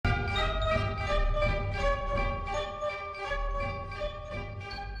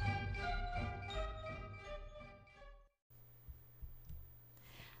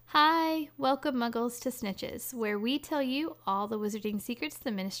Hi, welcome Muggles to Snitches, where we tell you all the wizarding secrets the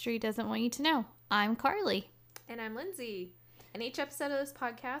ministry doesn't want you to know. I'm Carly. And I'm Lindsay. In each episode of this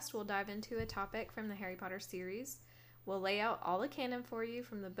podcast, we'll dive into a topic from the Harry Potter series. We'll lay out all the canon for you,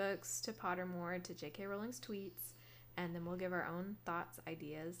 from the books to Pottermore to J.K. Rowling's tweets, and then we'll give our own thoughts,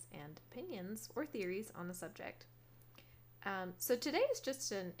 ideas, and opinions or theories on the subject. So today is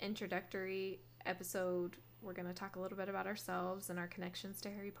just an introductory episode. We're going to talk a little bit about ourselves and our connections to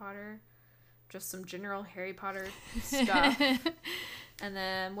Harry Potter. Just some general Harry Potter stuff. And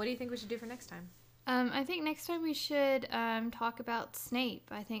then what do you think we should do for next time? I think next time we should talk about Snape.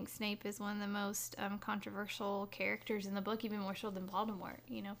 I think Snape is one of the most controversial characters in the book, even more so than Voldemort.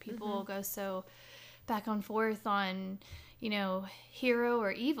 You know, people go so back and forth on, hero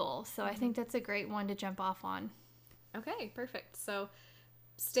or evil. So I think that's a great one to jump off on. Okay, perfect. So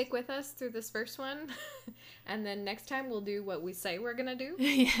stick with us through this first one, and then next time we'll do what we say we're gonna do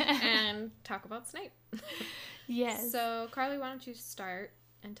and talk about Snape. Yes. So Carly, why don't you start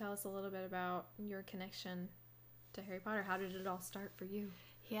and tell us a little bit about your connection to Harry Potter? How did it all start for you?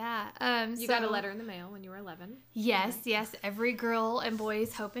 Yeah. You got a letter in the mail when you were 11. Yes, yes. Every girl and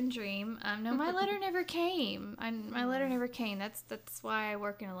boy's hope and dream. No, my letter never came. My letter never came. That's why I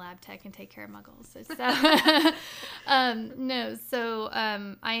work in a lab tech and take care of muggles.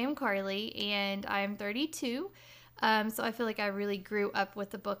 I am Carly, and I am 32. So I feel like I really grew up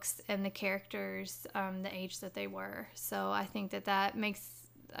with the books and the characters, the age that they were. So I think that makes,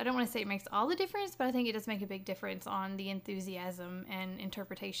 I don't want to say it makes all the difference, but I think it does make a big difference on the enthusiasm and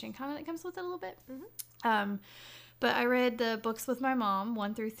interpretation kind of that comes with it a little bit. But I read the books with my mom,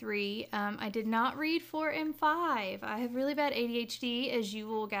 1 through 3. I did not read 4 and 5. I have really bad ADHD, as you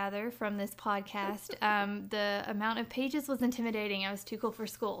will gather from this podcast. The amount of pages was intimidating. I was too cool for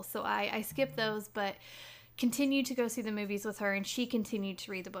school. So I skipped those, but continued to go see the movies with her, and she continued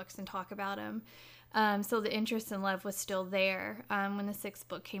to read the books and talk about them. So the interest and love was still there. When the 6th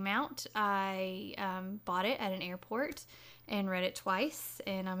book came out, I bought it at an airport and read it twice.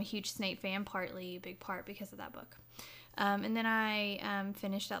 And I'm a huge Snape fan, a big part because of that book. And then I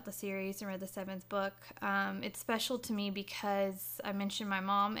finished out the series and read the 7th book. It's special to me because I mentioned my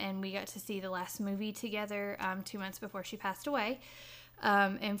mom, and we got to see the last movie together 2 months before she passed away.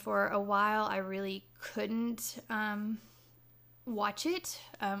 And for a while, I really couldn't watch it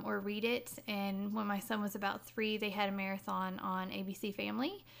or read it. And when my son was about 3, they had a marathon on ABC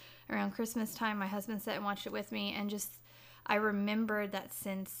Family around Christmas time. My husband sat and watched it with me, and just I remembered that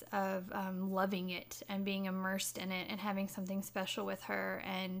sense of loving it and being immersed in it and having something special with her.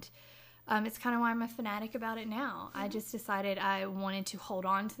 And it's kind of why I'm a fanatic about it now. I just decided I wanted to hold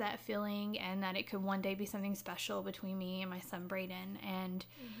on to that feeling, and that it could one day be something special between me and my son Brayden. And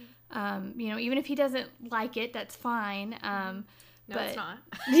even if he doesn't like it, that's fine. No, but it's not.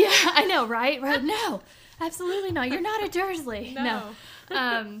 Yeah, I know, right? No, absolutely not. You're not a Dursley. No.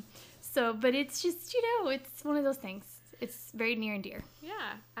 But it's just, it's one of those things. It's very near and dear.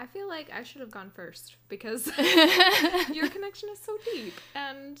 Yeah, I feel like I should have gone first because your connection is so deep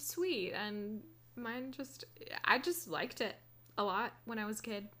and sweet, and mine I just liked it a lot when I was a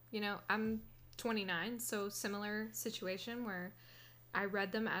kid. I'm 29, so similar situation where I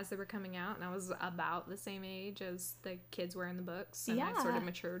read them as they were coming out, and I was about the same age as the kids were in the books, and I sort of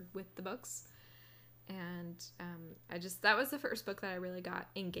matured with the books. And that was the first book that I really got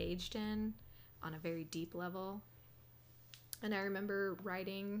engaged in on a very deep level. And I remember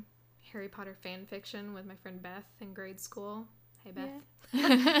writing Harry Potter fan fiction with my friend Beth in grade school. Hey, Beth.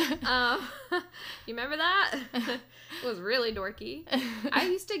 Yeah. You remember that? It was really dorky. I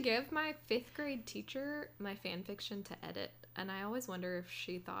used to give my 5th grade teacher my fan fiction to edit, and I always wonder if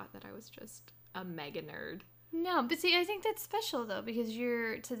she thought that I was just a mega nerd. No, but see, I think that's special, though, because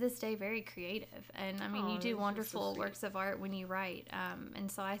you're, to this day, very creative. And, I mean, you do wonderful works of art when you write. And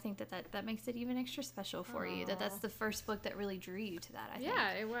so I think that makes it even extra special for you, that's the first book that really drew you to that, I think.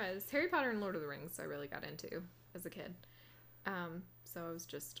 Yeah, it was. Harry Potter and Lord of the Rings I really got into as a kid. So I was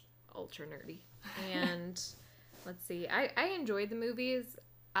just ultra nerdy. And let's see, I enjoyed the movies.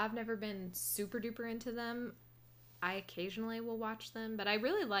 I've never been super duper into them. I occasionally will watch them, but I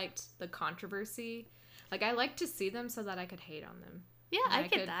really liked the controversy. Like, I like to see them so that I could hate on them. Yeah, I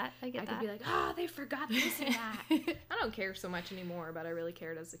get that. I could be like, oh, they forgot this and that. I don't care so much anymore, but I really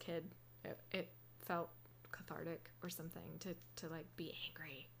cared as a kid. It felt cathartic or something to like, be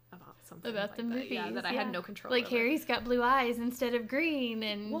angry about something about like the that. movies. Yeah, that I had no control like over. Harry's got blue eyes instead of green,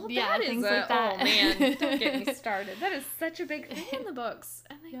 and things like that. Oh man, don't get me started. That is such a big thing in the books,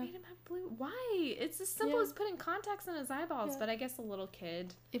 and they made him have blue. Why? It's as simple as putting contacts in his eyeballs. But I guess a little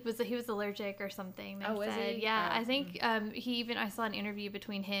kid. He was allergic or something. They was said. he? Yeah, I think I saw an interview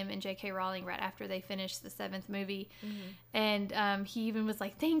between him and J.K. Rowling right after they finished the 7th movie, and he even was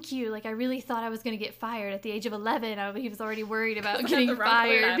like, "Thank you. Like I really thought I was going to get fired at the age of 11. He was already worried about getting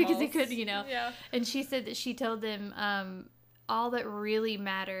fired because he couldn't, Yeah. And she said that she told them all that really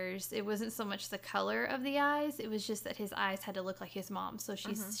matters, it wasn't so much the color of the eyes, it was just that his eyes had to look like his mom. So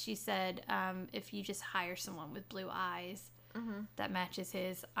she said, if you just hire someone with blue eyes that matches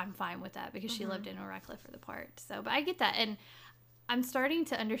his, I'm fine with that, because she loved Daniel Radcliffe for the part. So, but I get that, and I'm starting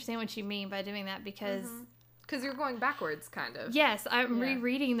to understand what you mean by doing that, because you're going backwards, kind of. Yes, I'm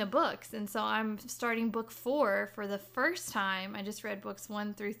rereading the books, and so I'm starting book 4 for the first time. I just read books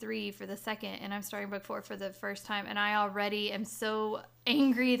 1 through 3 for the second, and I'm starting book 4 for the first time, and I already am so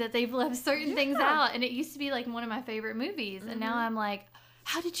angry that they've left certain things out, and it used to be like one of my favorite movies, and now I'm like,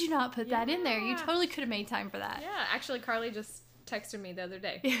 how did you not put that in there? You totally could have made time for that. Yeah, actually, Carly just texted me the other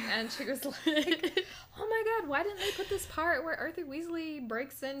day, and she was like, oh my god, why didn't they put this part where Arthur Weasley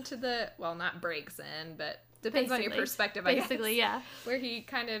breaks into the, well, not breaks in, but depends on your perspective, I guess. Basically, yeah. Where he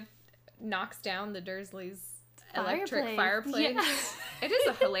kind of knocks down the Dursleys' electric fireplace. Yeah. It is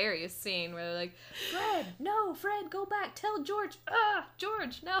a hilarious scene where they're like, Fred, go back, tell George.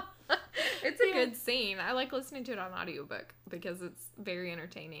 George, no. It's a good scene. I like listening to it on audiobook because it's very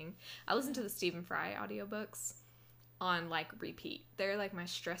entertaining. I listen to the Stephen Fry audiobooks on like repeat. They're like my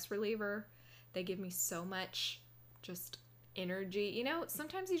stress reliever. They give me so much just energy.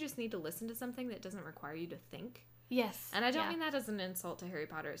 Sometimes you just need to listen to something that doesn't require you to think. Yes. And I don't mean that as an insult to Harry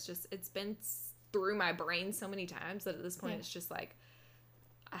Potter. It's just, it's been through my brain so many times that at this point it's just like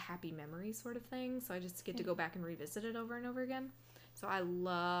a happy memory sort of thing. So I just get to go back and revisit it over and over again. So I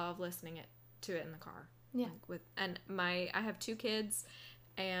love listening to it in the car. Yeah. I have 2 kids,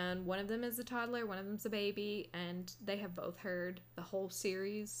 and one of them is a toddler, one of them's a baby, and they have both heard the whole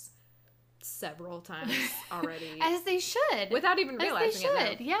series several times already. As they should. Without even realizing it. As they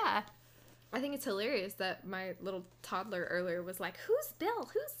should, yeah. I think it's hilarious that my little toddler earlier was like, who's Bill?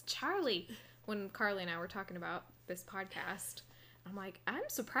 Who's Charlie? When Carly and I were talking about this podcast. I'm like, I'm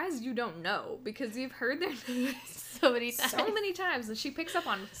surprised you don't know, because you've heard their names so many times. And she picks up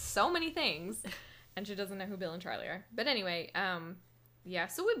on so many things, and she doesn't know who Bill and Charlie are. But anyway,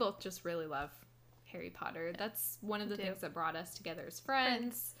 so we both just really love Harry Potter. That's one of the things that brought us together as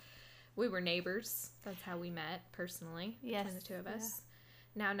friends. We were neighbors. That's how we met personally. Yes. Between the 2 of us.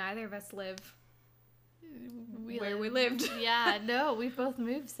 Now neither of us live where we lived. Yeah, no, we've both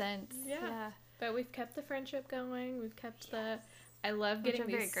moved since. Yeah. But we've kept the friendship going. We've kept I love getting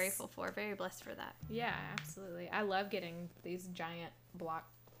these. I'm very grateful for. Very blessed for that. Yeah, absolutely. I love getting these giant block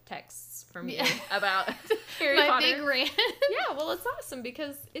texts from you about Harry Potter. My big rant. Yeah, well, it's awesome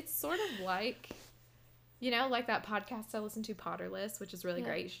because it's sort of like, like that podcast I listen to, Potterless, which is really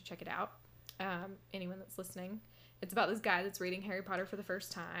great. You should check it out. Anyone that's listening. It's about this guy that's reading Harry Potter for the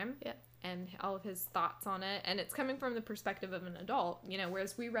first time. Yeah. And all of his thoughts on it. And it's coming from the perspective of an adult,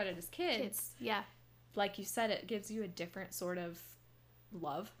 whereas we read it as kids. Yeah. Like you said, it gives you a different sort of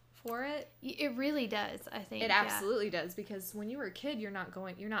love for it. It really does, I think. It absolutely does, because when you were a kid, you're not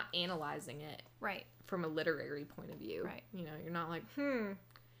analyzing it right from a literary point of view. Right. You're not like,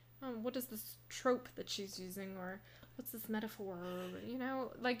 what is this trope that she's using, or what's this metaphor?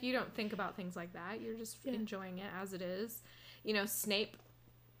 Like you don't think about things like that. You're just enjoying it as it is. Snape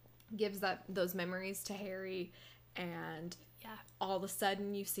gives those memories to Harry, and all of a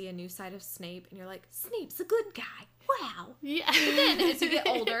sudden you see a new side of Snape, and you're like, Snape's a good guy. Wow. Yeah. But then as you get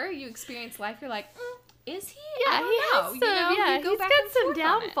older, you experience life, you're like, is he? Yeah, I don't know. He's got some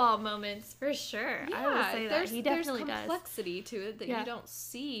downfall moments for sure. Yeah, I will say that. He definitely there's complexity to it that you don't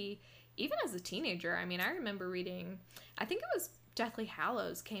see even as a teenager. I mean, I remember reading, I think it was Deathly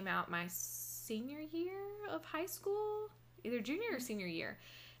Hallows came out my senior year of high school, either junior or senior year.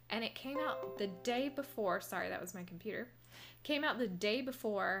 And it came out the day before, sorry, that was my computer. Came out the day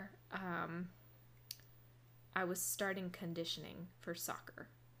before I was starting conditioning for soccer.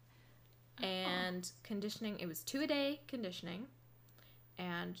 And conditioning, it was 2-a-day conditioning.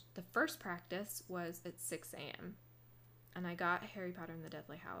 And the first practice was at 6 a.m. And I got Harry Potter and the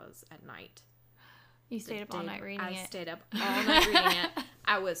Deathly Hallows at night. You stayed up all night reading it. I stayed up all night reading it.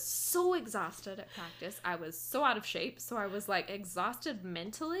 I was so exhausted at practice. I was so out of shape. So I was like exhausted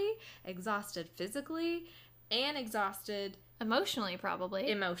mentally, exhausted physically, and exhausted emotionally, probably.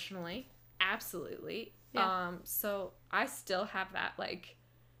 Emotionally. Absolutely. Yeah. So I still have that like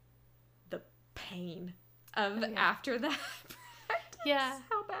pain of after that practice. Yeah.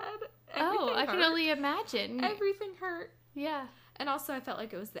 How bad. I can only imagine. Everything hurt. Yeah. And also, I felt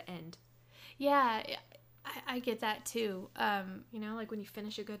like it was the end. Yeah, I get that too. You know, like when you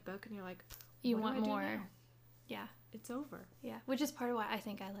finish a good book and you're like, you want more. Yeah. It's over. Yeah, which is part of why I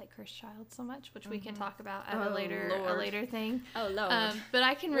think I like Cursed Child so much, which we can talk about at Oh, a later thing. Oh, Lord. But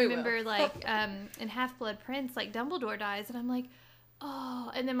I can remember, like, in Half-Blood Prince, like, Dumbledore dies, and I'm like,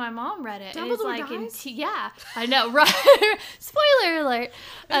 oh, and then my mom read it. Dumbledore and it's like dies? yeah, I know, right? Spoiler alert.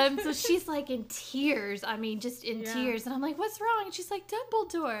 So she's, like, in tears. I mean, just in tears. And I'm like, what's wrong? And she's like,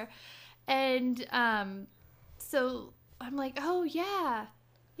 Dumbledore. And so I'm like, oh, yeah,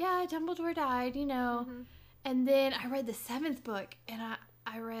 Dumbledore died, you know. Mm-hmm. And then I read the 7th book, and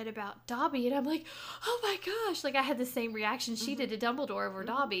I read about Dobby, and I'm like, oh my gosh. Like, I had the same reaction she did to Dumbledore over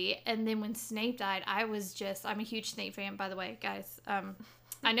Dobby. And then when Snape died, I'm a huge Snape fan, by the way, guys.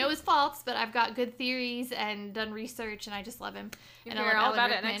 I know it's false, but I've got good theories and done research, and I just love him. You'll and hear all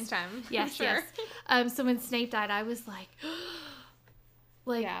about it next time. Yes, sure. yes. So when Snape died, I was like...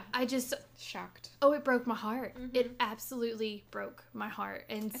 I just... Shocked. Oh, it broke my heart. Mm-hmm. It absolutely broke my heart.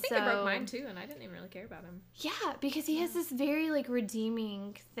 And I think it broke mine, too, and I didn't even really care about him. Yeah, because he has this very, like,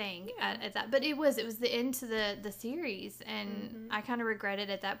 redeeming thing at that. But it was the end to the series, and I kind of regretted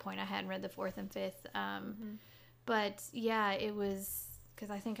at that point I hadn't read the 4th and 5th. But, yeah, it was... Because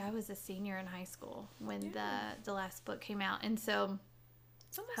I think I was a senior in high school when the last book came out. And so...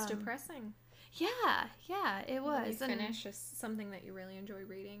 It's almost depressing. Yeah, it was. When you finish something that you really enjoy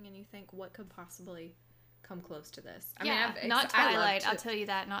reading and you think, what could possibly come close to this? I mean, not Twilight. I'll tell you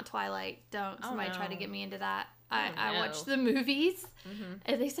that. Not Twilight. Don't somebody try to get me into that. I watched the movies,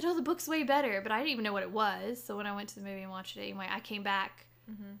 and they said, oh, the book's way better, but I didn't even know what it was. So when I went to the movie and watched it anyway, I came back,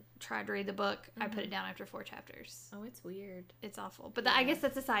 tried to read the book. I put it down after 4 chapters. Oh, it's weird. It's awful. But I guess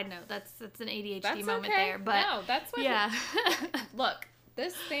that's a side note. That's an ADHD moment there. But no, that's what... Yeah. Look.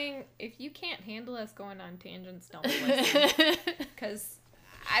 This thing, if you can't handle us going on tangents, don't listen. Because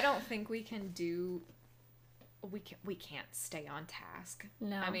I don't think we can do... We can't stay on task.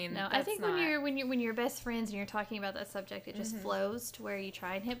 No, I mean, no. I think when you're best friends and you're talking about that subject, it just flows to where you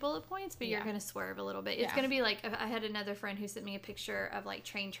try and hit bullet points, but you're gonna swerve a little bit. It's gonna be like, I had another friend who sent me a picture of like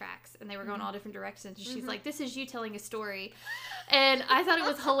train tracks, and they were going all different directions. And she's like, "This is you telling a story," and I thought it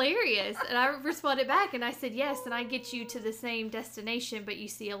was hilarious. And I responded back, and I said, "Yes," and I get you to the same destination, but you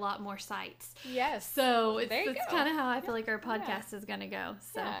see a lot more sights. Yes. So that's kind of how I feel like our podcast is gonna go.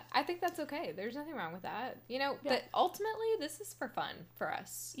 So I think that's okay. There's nothing wrong with that. You know. But ultimately, this is for fun for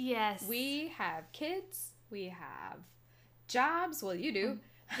us. Yes. We have kids. We have jobs. Well, you do.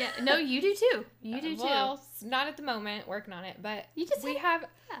 Yeah. No, you do too. You do too. Well, not at the moment. Working on it. But you just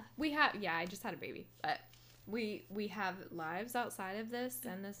I just had a baby. But we have lives outside of this,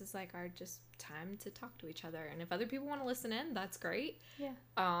 and this is like our just time to talk to each other. And if other people want to listen in, that's great.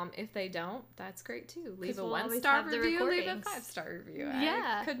 Yeah. If they don't, that's great too. Leave a 1-star review. Leave a 5-star review.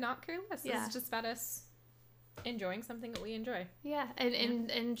 Yeah. I could not care less. Yeah. It's just about us enjoying something that we enjoy. Yeah,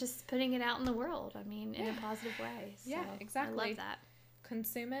 and just putting it out in the world. I mean, in a positive way. So yeah, exactly. I love that.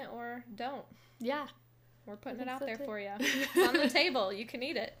 Consume it or don't. Yeah. We're putting it out there for you. It's on the table. You can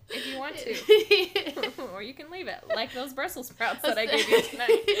eat it if you want to. Or you can leave it. Like those Brussels sprouts that I gave you tonight.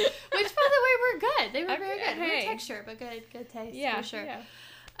 Which, by the way, were good. They were very good. Hey. Weird texture, but good taste. Yeah, for sure. Yeah.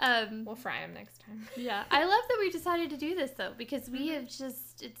 We'll fry them next time. Yeah. I love that we decided to do this, though, because we have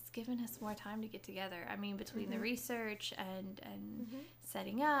it's given us more time to get together. I mean, between the research and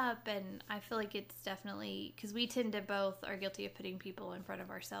setting up, and I feel like it's definitely, because we tend to both are guilty of putting people in front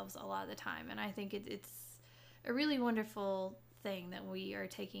of ourselves a lot of the time, and I think it's a really wonderful thing that we are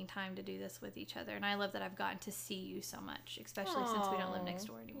taking time to do this with each other, and I love that I've gotten to see you so much, especially since we don't live next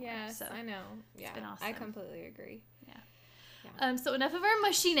door anymore. Yes, so I know. Yeah, it's been awesome. I completely agree. So enough of our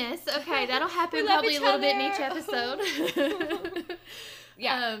mushiness. Okay, that'll happen probably a little bit in each episode.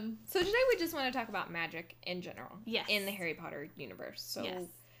 Yeah. So today we just want to talk about magic in general. Yes. In the Harry Potter universe. So, yes.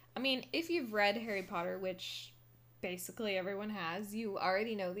 I mean, if you've read Harry Potter, which basically everyone has, you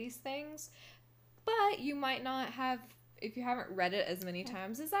already know these things. But you might not have, if you haven't read it as many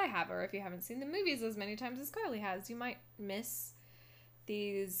times as I have, or if you haven't seen the movies as many times as Carly has, you might miss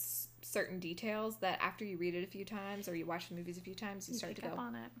these certain details that after you read it a few times or you watch the movies a few times, you start to go,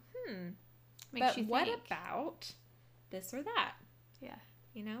 on it. But what about this or that? Yeah.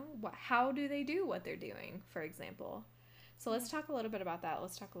 You know, how do they do what they're doing, for example? So let's talk a little bit about that.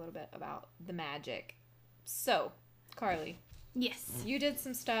 Let's talk a little bit about the magic. So, Carly. Yes. You did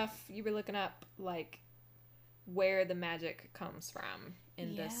some stuff. You were looking up, like, where the magic comes from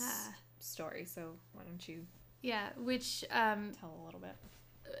in this story. So why don't you which tell a little bit.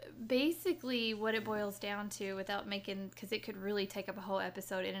 basically what it boils down to, without making, because it could really take up a whole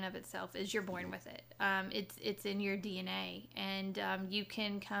episode in and of itself, is you're born with it. It's in your DNA, and you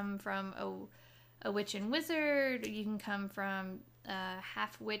can come from a witch and wizard. You can come from a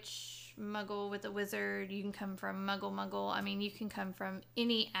half witch muggle with a wizard. You can come from muggle. I mean, you can come from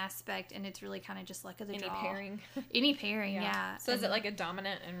any aspect, and it's really kind of just luck of the draw. Any pairing, yeah. So is it like a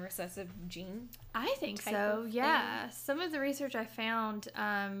dominant and recessive gene? I think so, yeah. Some of the research I found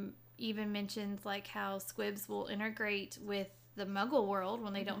even mentions like how squibs will integrate with the muggle world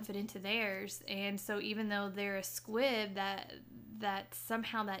when they don't fit into theirs. And so even though they're a squib, that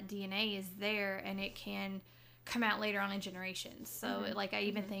somehow that DNA is there, and it can come out later on in generations. So like I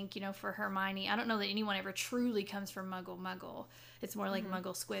even think, you know, for Hermione, I don't know that anyone ever truly comes from muggle. It's more like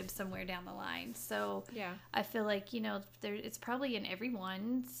muggle squib somewhere down the line. So yeah, I feel like, you know, it's probably in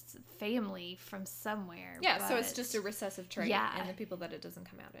everyone's family from somewhere. Yeah, so it's just a recessive trait in the people that it doesn't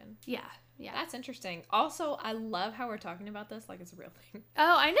come out in. Yeah. That's interesting. Also, I love how we're talking about this like it's a real thing.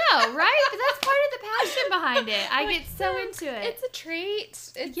 Oh, I know, right? But that's part of the passion behind it. I get so into it. It's a trait.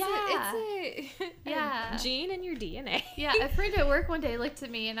 It's a gene in your DNA. Yeah, a friend at work one day looked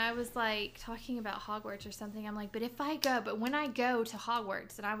at me, and I was like talking about Hogwarts or something. I'm like, but when I go to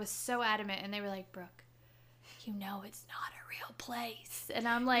Hogwarts, and I was so adamant, and they were like, Brooke, you know it's not a real place. And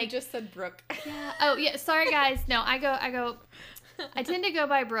I'm like, you just said Brooke. Yeah. Oh, yeah. Sorry, guys. No, I tend to go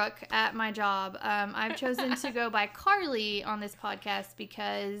by Brooke at my job. I've chosen to go by Carly on this podcast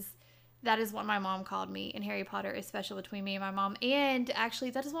because that is what my mom called me, and Harry Potter is special between me and my mom. And actually,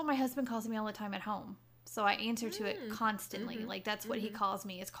 that is what my husband calls me all the time at home. So I answer to it constantly. Like, that's what he calls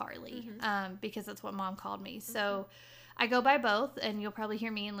me, is Carly, because that's what mom called me. So I go by both, and you'll probably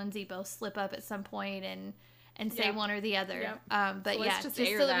hear me and Lindsay both slip up at some point and say one or the other. Yep. But so just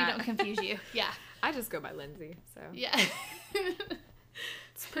so that we don't confuse you. Yeah. I just go by Lindsay, so. Yeah.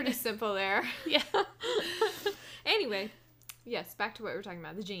 It's pretty simple there. Yeah. Anyway, yes, back to what we were talking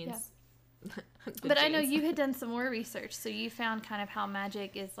about, the genes. Yeah. But genes. I know you had done some more research, so you found kind of how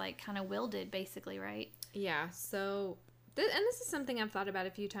magic is like kind of wielded, basically, right? Yeah, so, and this is something I've thought about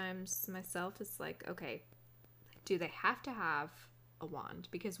a few times myself. It's like, okay, do they have to have a wand?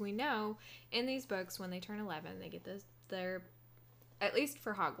 Because we know in these books, when they turn 11, they get their, at least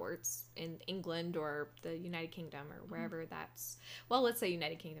for Hogwarts in England or the United Kingdom or wherever that's, well, let's say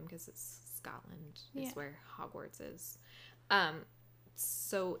United Kingdom because it's Scotland is where Hogwarts is.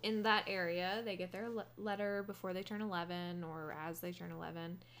 So in that area, they get their letter before they turn 11 or as they turn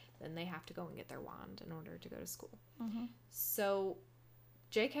 11, then they have to go and get their wand in order to go to school. So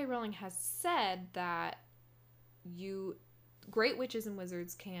J.K. Rowling has said that great witches and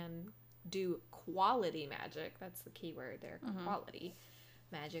wizards can do quality magic. That's the key word there. Quality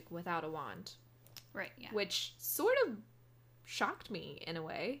magic without a wand. Right, yeah. Which sort of shocked me in a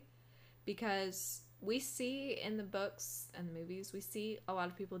way, because we see in the books and the movies, we see a lot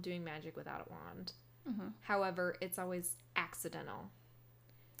of people doing magic without a wand. However, it's always accidental.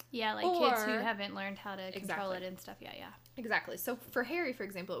 Yeah, like kids who haven't learned how to control it and stuff. Yeah. Exactly. So for Harry, for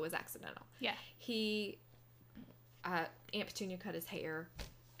example, it was accidental. Yeah. Aunt Petunia cut his hair,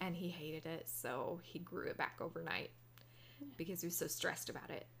 and he hated it, so he grew it back overnight because he was so stressed about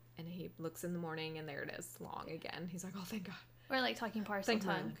it. And he looks in the morning, and there it is, long again. He's like, oh, thank God. Or like talking parcel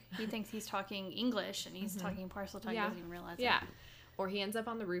tongue. He thinks he's talking English, and he's talking parcel tongue. Doesn't even realize it. Yeah. Or he ends up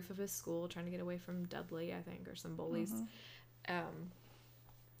on the roof of his school trying to get away from Dudley, I think, or some bullies.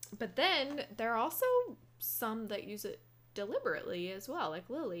 But then there are also some that use it deliberately as well, like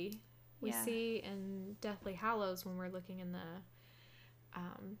Lily. We see in Deathly Hallows, when we're looking in the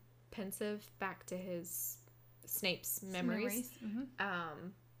pensive back to his Snape's memories.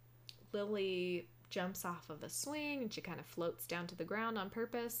 Lily jumps off of a swing, and she kind of floats down to the ground on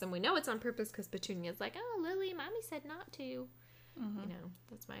purpose. And we know it's on purpose because Petunia's like, oh, Lily, Mommy said not to. You know,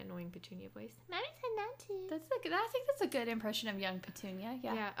 that's my annoying Petunia voice. Mommy said not to. I think that's a good impression of young Petunia.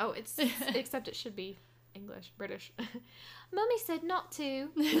 Yeah. Yeah. Oh, it's except it should be English, British. Mommy said not to.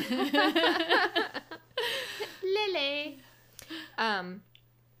 Lily.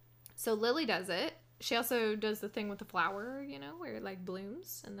 So Lily does it. She also does the thing with the flower, you know, where it like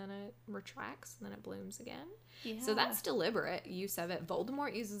blooms and then it retracts and then it blooms again. Yeah. So that's deliberate use of it.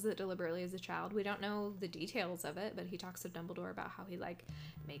 Voldemort uses it deliberately as a child. We don't know the details of it, but he talks to Dumbledore about how he like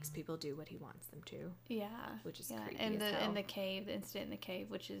makes people do what he wants them to. Yeah. Which is creepy and as hell. in the cave, the incident in the cave,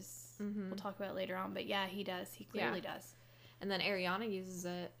 which is we'll talk about later on. But yeah, he does. He clearly does. And then Ariana uses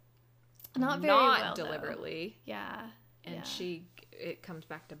it not very well, deliberately. Though. Yeah. And it comes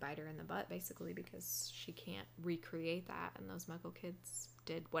back to bite her in the butt, basically, because she can't recreate that. And those Muggle kids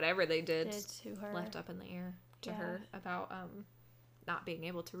did whatever they did to her. Left up in the air to her about not being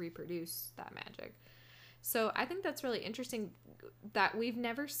able to reproduce that magic. So I think that's really interesting that we've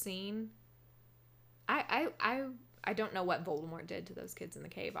never seen. I don't know what Voldemort did to those kids in the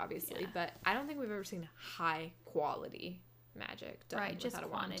cave, obviously, but I don't think we've ever seen high quality magic done right, just without a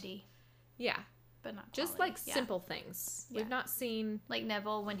quantity. Wand. Yeah. But not just quality. like simple things. We've not seen like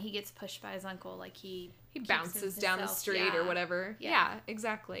Neville when he gets pushed by his uncle, like he bounces down the street or whatever. Yeah,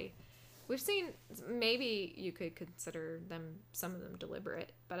 exactly. We've seen, maybe you could consider them, some of them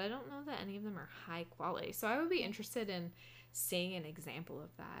deliberate, but I don't know that any of them are high quality. So I would be interested in seeing an example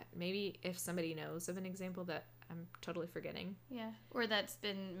of that. Maybe if somebody knows of an example that I'm totally forgetting. Yeah, or that's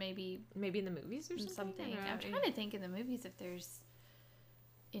been maybe in the movies or something. I'm trying to think in the movies if there's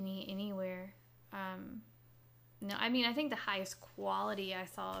anywhere. No, I mean, I think the highest quality I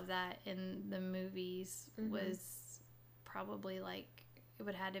saw of that in the movies was probably like, it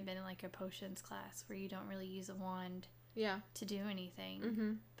would have to have been like a potions class where you don't really use a wand to do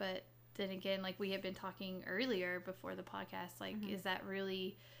anything. But then again, like we had been talking earlier before the podcast, like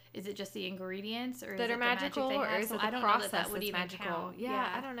is it just the ingredients or that is are it magical, the magic they or have? is So it the I don't process know that would that's even magical? count. Yeah,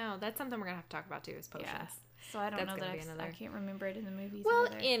 I don't know. That's something we're gonna have to talk about too, is potions. Yeah. So I don't know that I can't remember it in the movies. Well,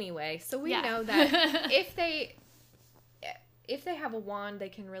 either. anyway, so we know that if they have a wand, they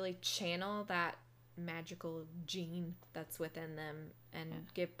can really channel that magical gene that's within them and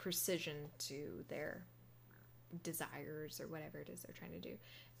give precision to their desires or whatever it is they're trying to do.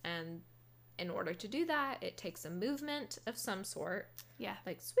 And in order to do that, it takes a movement of some sort. Yeah.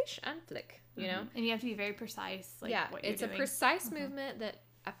 Like swish and flick, you know? And you have to be very precise. Like, what you're doing. A precise movement that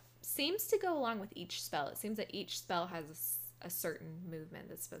seems to go along with each spell. It seems that each spell has a certain movement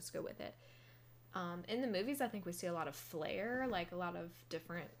that's supposed to go with it. In the movies, I think we see a lot of flair, like a lot of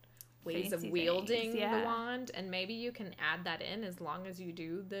different ways fancy of wielding things, the wand, and maybe you can add that in as long as you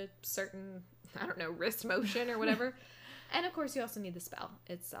do the certain, I don't know, wrist motion or whatever. And of course, you also need the spell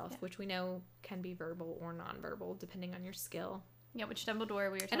itself, which we know can be verbal or nonverbal, depending on your skill. Yeah, which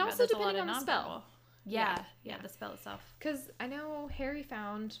Dumbledore we were talking and about. Also there's depending a lot of on the spell. Yeah, the spell itself. Because I know Harry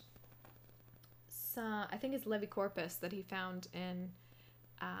found I think it's Levicorpus that he found in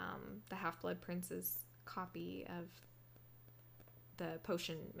the Half-Blood Prince's copy of the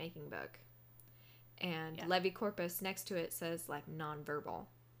potion making book. And Levicorpus next to it says like nonverbal.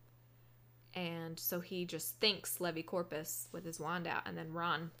 And so he just thinks Levicorpus with his wand out, and then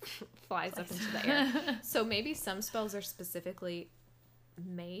Ron flies up into the air. So maybe some spells are specifically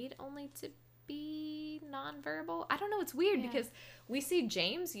made only to be nonverbal. I don't know. It's weird because we see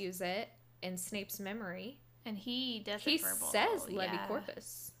James use it in Snape's memory, and he does he it verbal. Says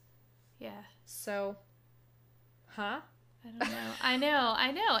Levicorpus. Yeah. So, I don't know.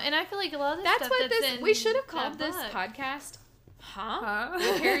 I know. And I feel like a lot of this that's stuff what that's this we should have called this podcast.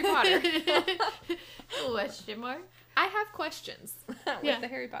 With Harry Potter. Question mark? I have questions with the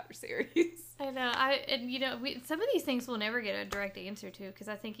Harry Potter series. I know. Some of these things we'll never get a direct answer to, because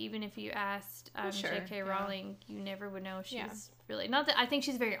I think even if you asked J.K. Rowling, you never would know if she's really, not that I think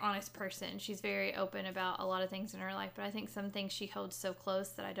she's a very honest person. She's very open about a lot of things in her life, but I think some things she holds so close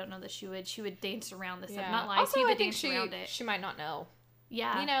that I don't know that she would dance around this stuff. Not lie to you, but dance around it. She might not know.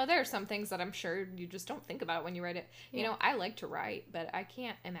 Yeah. You know, there are some things that I'm sure you just don't think about when you write it. You know, I like to write, but I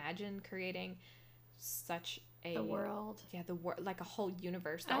can't imagine creating such the world. Yeah, like a whole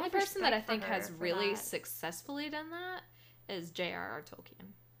universe. The only person that I think has really successfully done that is J.R.R. Tolkien.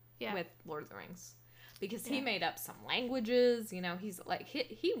 Yeah. With Lord of the Rings. Because he made up some languages, you know, he's like,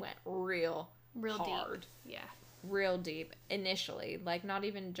 he went real hard. Deep. Yeah. Real deep initially. Like, not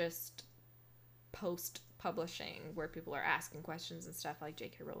even just post-publishing where people are asking questions and stuff like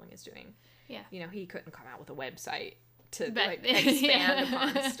J.K. Rowling is doing. Yeah. You know, he couldn't come out with a website to expand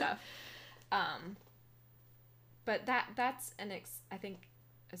upon stuff. But that's I think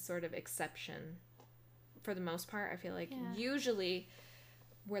a sort of exception. For the most part, I feel like usually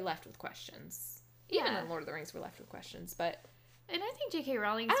we're left with questions. Even in Lord of the Rings, we're left with questions. But and I think J.K.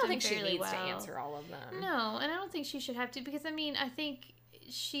 Rowling. I don't think she needs to answer all of them. No, and I don't think she should have to, because I mean, I think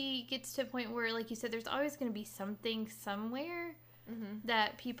she gets to a point where, like you said, there's always going to be something somewhere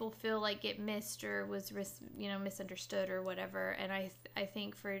that people feel like it missed or was misunderstood or whatever. And I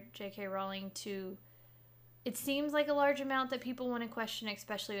think for J.K. Rowling to. It seems like a large amount that people want to question,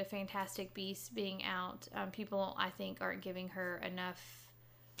 especially with Fantastic Beasts being out. People, I think, aren't giving her enough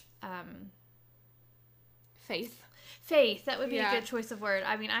faith. Faith, that would be a good choice of word.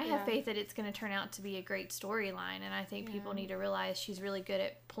 I mean, I have faith that it's going to turn out to be a great storyline, and I think people need to realize she's really good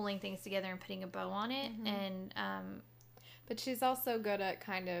at pulling things together and putting a bow on it. And but she's also good at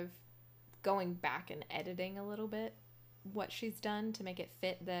kind of going back and editing a little bit what she's done to make it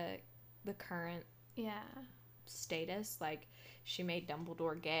fit the current status. Like, she made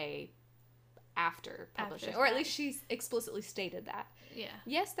Dumbledore gay after publishing. After or at that. least she's explicitly stated that. Yeah.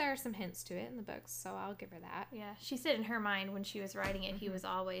 Yes, there are some hints to it in the books, so I'll give her that. Yeah. She said in her mind when she was writing it, he was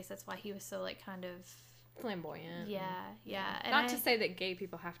always, that's why he was so, like, kind of... Flamboyant. Yeah, yeah. And Not to say that gay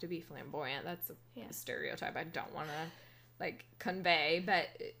people have to be flamboyant. That's a Yeah. stereotype I don't want to, like, convey. But,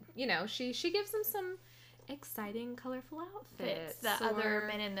 you know, she gives them some exciting, colorful outfits that other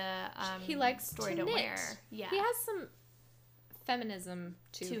men in the he likes story to don't knit. wear. Yeah. He has some feminism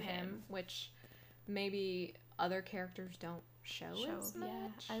to To him, him. which maybe other characters don't show as much.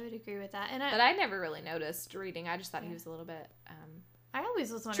 Yeah, I would agree with that. And But I never really noticed reading. I just thought he was a little bit... I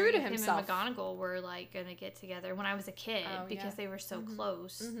always was True wondering to if himself. him and McGonagall were, like, going to get together when I was a kid because they were so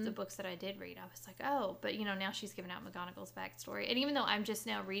close. The books that I did read, I was like, oh. But, you know, now she's giving out McGonagall's backstory. And even though I'm just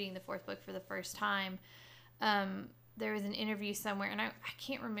now reading the fourth book for the first time, there was an interview somewhere, and I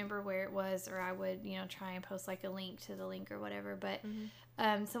can't remember where it was, or I would, you know, try and post, like, a link to the link or whatever. But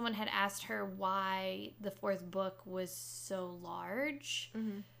someone had asked her why the fourth book was so large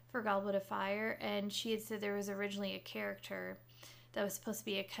for Goblet of Fire. And she had said there was originally a character that was supposed to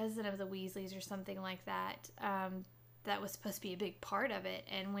be a cousin of the Weasleys or something like that, that was supposed to be a big part of it.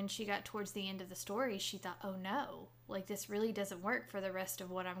 And when she got towards the end of the story, she thought, oh no, like, this really doesn't work for the rest of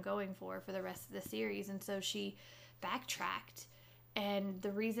what I'm going for the rest of the series. And so she backtracked. And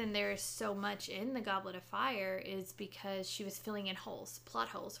the reason there is so much in the Goblet of Fire is because she was filling in holes, plot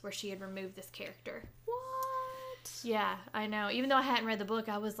holes, where she had removed this character. What? Yeah, I know. Even though I hadn't read the book,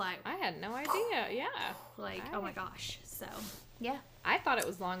 I was like... I had no idea, yeah. Like, oh my gosh. So, yeah. I thought it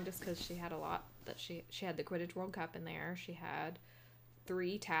was long just because she had a lot. That she had the Quidditch World Cup in there. She had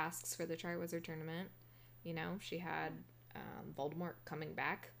 3 tasks for the Triwizard Tournament. You know, she had Voldemort coming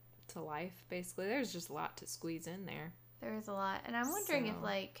back to life, basically. There's just a lot to squeeze in there. There is a lot. And I'm wondering if,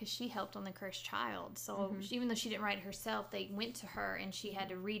 like, because she helped on The Cursed Child. So even though she didn't write it herself, they went to her and she had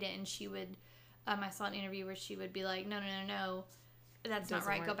to read it. And she would, I saw an interview where she would be like, no, that's not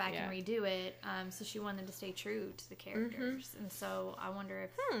right. Go back and redo it. So she wanted to stay true to the characters. And so I wonder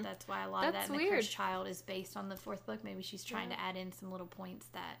if that's why a lot of that in The Cursed Child is based on the fourth book. Maybe she's trying to add in some little points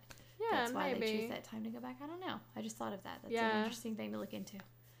that that's why they choose that time to go back. I don't know. I just thought of that. That's an interesting thing to look into.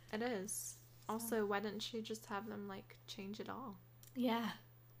 It is. Also, why didn't she just have them, like, change it all? Yeah.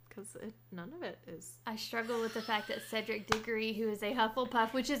 Because none of it is. I struggle with the fact that Cedric Diggory, who is a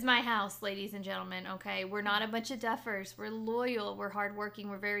Hufflepuff, which is my house, ladies and gentlemen, okay? We're not a bunch of duffers. We're loyal. We're hardworking.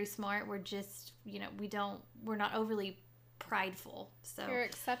 We're very smart. We're just, you know, we're not overly prideful. So You're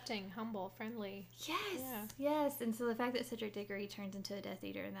accepting, humble, friendly. Yes. And so the fact that Cedric Diggory turns into a Death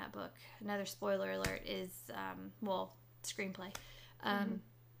Eater in that book, another spoiler alert, is, screenplay.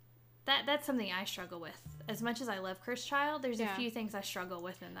 That's something I struggle with. As much as I love Cursed Child, there's a few things I struggle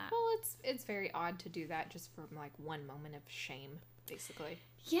with in that. Well, it's very odd to do that just from, like, one moment of shame, basically.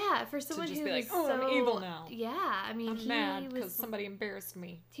 Yeah, for someone to just who be was like, oh, I'm evil now. Yeah, I mean, I'm mad because somebody embarrassed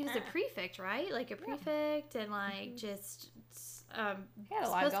me. He was a prefect, right? Like a prefect, and like just he had a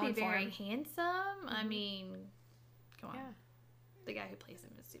lot supposed to going be for very him. handsome. I mean, come on. Yeah. The guy who plays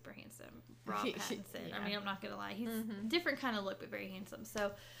him is super handsome. Rob Pattinson. I mean, I'm not gonna lie, he's different kind of look, but very handsome.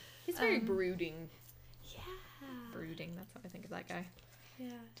 So he's very brooding. Yeah. Brooding. That's how I think of that guy. Yeah.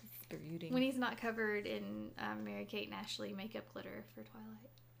 Just brooding. When he's not covered in Mary-Kate and Ashley makeup glitter for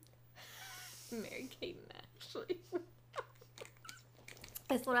Twilight. Mary-Kate and Ashley.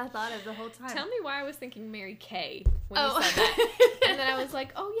 That's what I thought of the whole time. Tell me why I was thinking Mary Kay when you said that. And then I was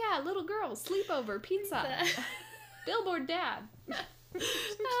like, oh yeah, little girl, sleepover, pizza. Billboard Dad.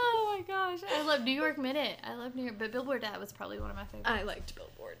 Oh my gosh. I love New York Minute. I love New York, but Billboard Dad was probably one of my favorites. I liked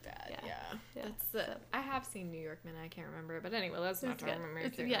Billboard Dad. Yeah. That's I have seen New York Minute. I can't remember it. But anyway, let's not talk about Mary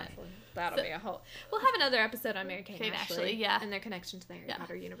Kay and Ashley. That'll be a whole... We'll have another episode on Mary Kay and Ashley. And their connection to the Harry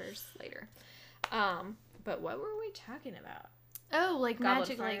Potter universe later. But what were we talking about? Oh, like Goblet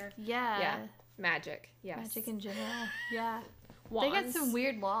magic, of Fire. like, yeah. Magic, yes. Magic in general, yeah. Wands. They got some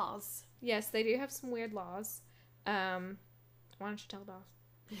weird laws. Yes, they do have some weird laws. Why don't you tell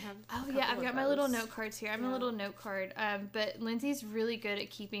us? I've got my little note cards here. I'm a little note card. But Lindsay's really good at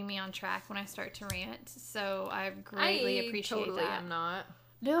keeping me on track when I start to rant, so I greatly appreciate totally that. am not.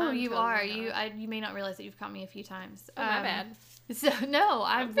 No, I'm you totally are. not. You may not realize that you've caught me a few times. Oh, my bad. So no,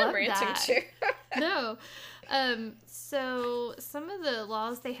 I've loved ranting that. too. No. So some of the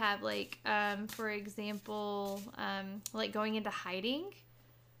laws they have, like, for example, like going into hiding.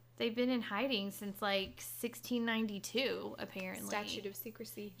 They've been in hiding since like 1692, apparently. Statute of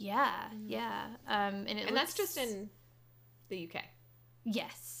secrecy. Yeah, yeah. And that's just in the UK.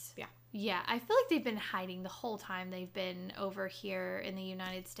 Yes. Yeah. Yeah, I feel like they've been hiding the whole time they've been over here in the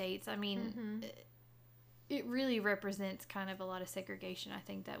United States. I mean, it really represents kind of a lot of segregation, I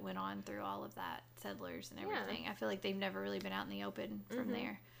think, that went on through all of that, settlers and everything. I feel like they've never really been out in the open from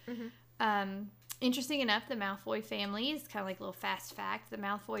there. Interesting enough, the Malfoy family is kind of like a little fast fact. The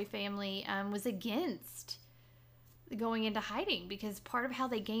Malfoy family was against going into hiding because part of how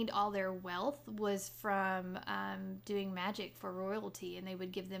they gained all their wealth was from doing magic for royalty, and they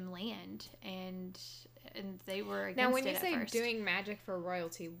would give them land, and they were against it. Now, when you say first. doing magic for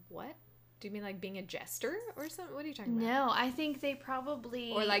royalty, what? Do you mean like being a jester or something? What are you talking about? No, I think they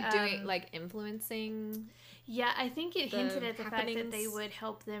probably... Or like doing, like influencing... Yeah, I think it hinted at the fact happenings. that they would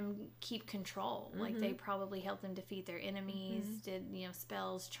help them keep control. Like, they probably helped them defeat their enemies, did,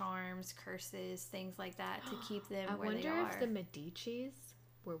 spells, charms, curses, things like that to keep them where they are. I wonder if the Medicis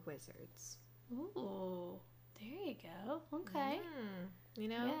were wizards. Ooh, there you go. Okay.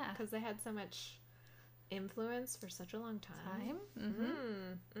 Yeah. Because they had so much influence for such a long time.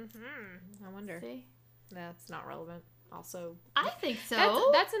 I wonder. See? That's not relevant. Also, I think so.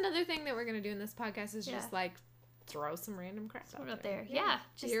 That's another thing that we're going to do in this podcast is just like throw some random crap out there. Yeah.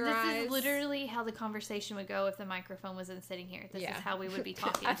 Just this is literally how the conversation would go if the microphone wasn't sitting here. This is how we would be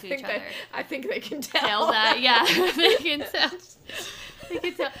talking to each other. I think they can tell that. Yeah, they can tell. They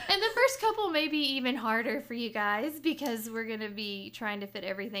can tell. And the first couple may be even harder for you guys because we're going to be trying to fit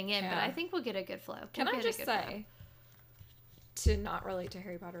everything in. But I think we'll get a good flow. Can I just say, to not relate to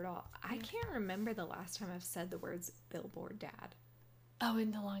Harry Potter at all, I can't remember the last time I've said the words billboard dad. Oh,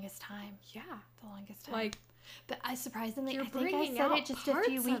 in the longest time. Yeah. The longest time. Like, but I surprisingly, I think I said it just a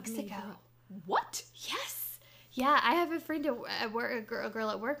few weeks ago. What? Yes. Yeah, I have a friend at work, a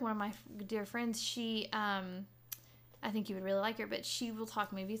girl at work, one of my dear friends. She, I think you would really like her, but she will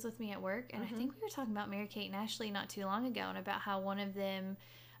talk movies with me at work. And I think we were talking about Mary-Kate and Ashley not too long ago and about how one of them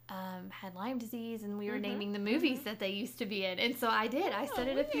had Lyme disease, and we were naming the movies that they used to be in. And so I did. I said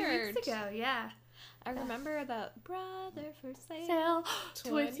it a few weeks ago. Yeah. I remember the brother for sale,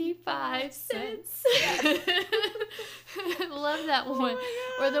 25 cents. Love that one.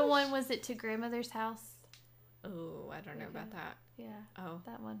 Or the one, was it To Grandmother's House? Oh, I don't know about that. Yeah. Oh.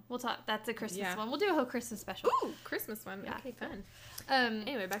 That one. We'll talk. That's a Christmas one. We'll do a whole Christmas special. Ooh, Christmas one. Yeah. Okay, fun.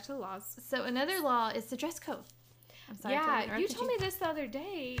 Anyway, back to the laws. So another law is the dress code. I'm sorry. Yeah, you told me this the other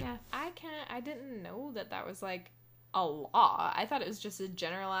day. Yeah. I didn't know that was like a law. I thought it was just a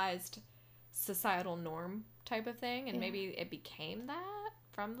generalized societal norm type of thing, and maybe it became that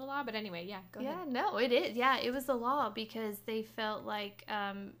from the law. But anyway, go ahead. Yeah, no, it is. Yeah, it was the law because they felt like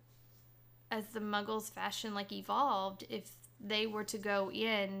as the Muggles' fashion evolved, if they were to go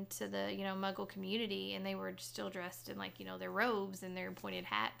into the Muggle community and they were still dressed in their robes and their pointed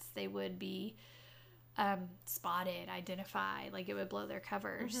hats, they would be spotted, identified, it would blow their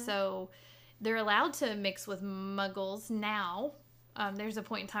cover. So they're allowed to mix with Muggles now. There's a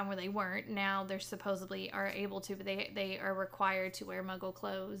point in time where they weren't. Now they're supposedly are able to, but they are required to wear Muggle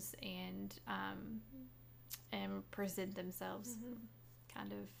clothes and present themselves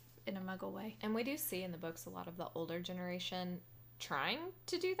kind of in a Muggle way. And we do see in the books a lot of the older generation trying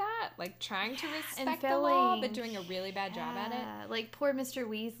to do that, trying to respect the law, but doing a really bad job at it. Like poor Mr.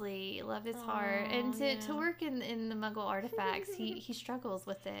 Weasley, love his heart, and to work in the Muggle artifacts, he struggles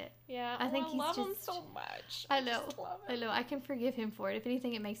with it. Yeah, I think I love him so much. I know, I know. I can forgive him for it. If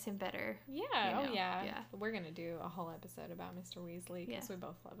anything, it makes him better. Yeah, yeah. We're gonna do a whole episode about Mr. Weasley because we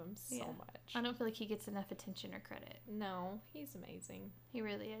both love him so much. I don't feel like he gets enough attention or credit. No, he's amazing. He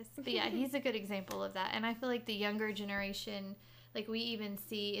really is. But yeah, he's a good example of that. And I feel like the younger generation, we even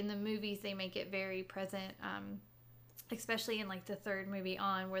see in the movies, they make it very present, especially in the third movie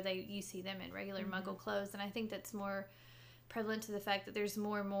on, where you see them in regular Muggle clothes. And I think that's more prevalent to the fact that there's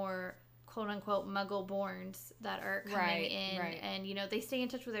more and more quote unquote Muggle borns that are coming in, and they stay in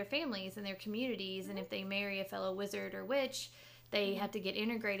touch with their families and their communities, and if they marry a fellow wizard or witch, they have to get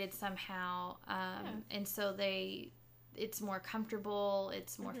integrated somehow, and so it's more comfortable,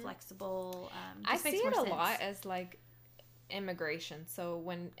 it's more flexible. I see it a lot as immigration. So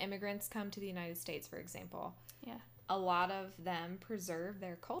when immigrants come to the United States, for example, a lot of them preserve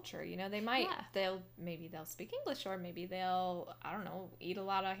their culture. They might they'll speak English, or maybe they'll, I don't know, eat a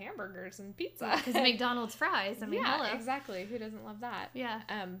lot of hamburgers and pizza because McDonald's fries. I mean, hello. Exactly. Who doesn't love that? Yeah.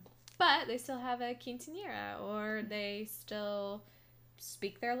 But they still have a quinceañera, or they still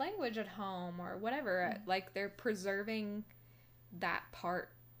speak their language at home, or whatever. They're preserving that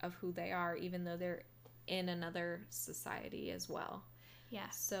part of who they are, even though they're in another society as well. Yeah.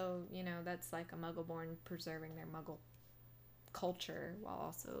 So, that's like a Muggle-born preserving their Muggle culture while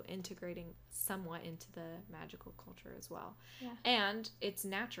also integrating somewhat into the magical culture as well. Yeah. And it's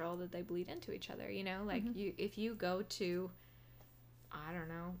natural that they bleed into each other, if you go to, I don't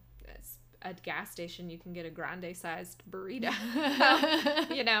know, a gas station, you can get a grande-sized burrito.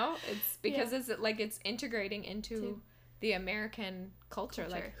 You know, it's because it's integrating into the American culture,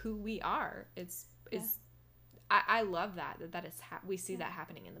 like who we are. I love that is we see that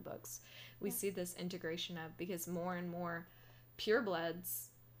happening in the books. We see this integration of, because more and more purebloods,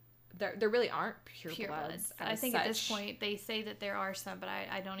 there really aren't purebloods. I think at this point they say that there are some, but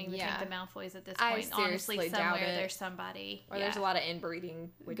I don't even think the Malfoys at this point. Honestly, somewhere there's somebody. Or there's a lot of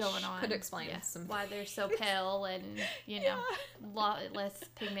inbreeding going on. Could explain some why they're so pale and lot less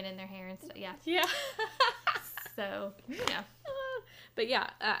pigment in their hair and stuff. Yeah. Yeah. So yeah. But yeah,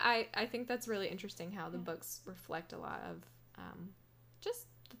 I think that's really interesting how the books reflect a lot of just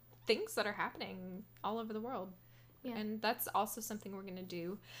things that are happening all over the world. Yeah. And that's also something we're going to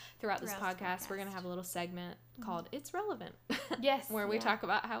do throughout this podcast. We're going to have a little segment called It's Relevant. Yes. Where we talk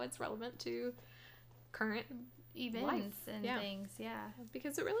about how it's relevant to current events and things. Yeah.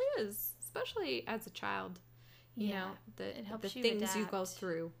 Because it really is, especially as a child. You know, the things adapt. You go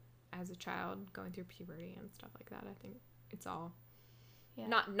through as a child, going through puberty and stuff like that. I think it's all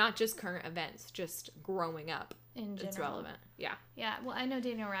not just current events, just growing up. In general. It's relevant. Yeah. Yeah. Well, I know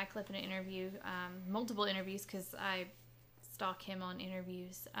Daniel Radcliffe in an interview, multiple interviews, because I stalk him on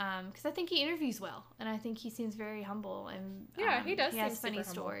interviews, because I think he interviews well, and I think he seems very humble, and he does. He has funny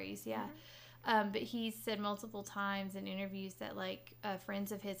stories. Yeah. Mm-hmm. But he's said multiple times in interviews that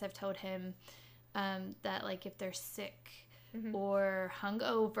friends of his have told him that if they're sick or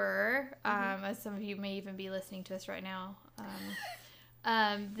hungover, as some of you may even be listening to us right now.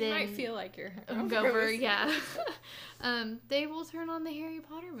 Then you might feel like you're hungover, yeah. They will turn on the Harry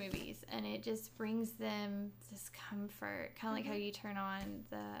Potter movies, and it just brings them this comfort, kind of like how you turn on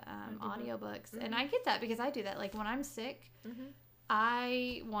the audiobooks. And I get that because I do that. Like when I'm sick,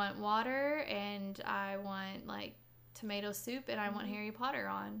 I want water, and I want tomato soup, and I want Harry Potter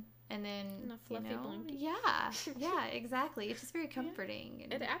on. And then, and a fluffy blanket. Yeah, exactly. It's just very comforting.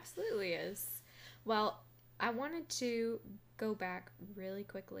 It absolutely is. Well, I wanted to go back really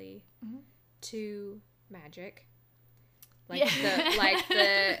quickly to magic. When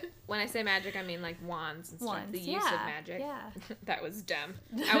I say magic, I mean wands and stuff. The use of magic. Yeah. That was dumb.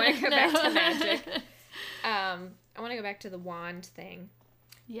 I want to go back to magic. I want to go back to the wand thing.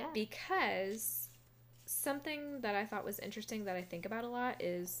 Yeah. Because something that I thought was interesting that I think about a lot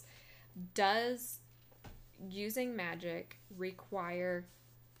is, does using magic require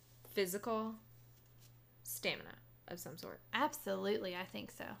physical stamina of some sort? Absolutely, I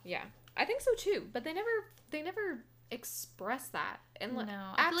think so. Yeah, I think so too. But they never express that. And no,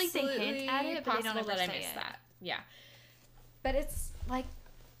 I feel like they hint at it, but they don't ever say it. That. Yeah, but it's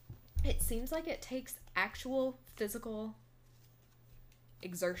it seems like it takes actual physical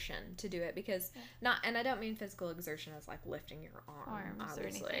exertion to do it, because and I don't mean physical exertion as lifting your arms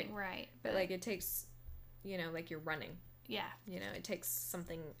obviously, or anything, right? But it takes, you're running. Yeah. It takes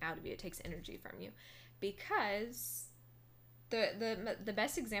something out of you. It takes energy from you. Because the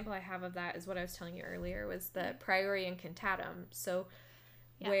best example I have of that is what I was telling you earlier, was the Priori Incantatum. So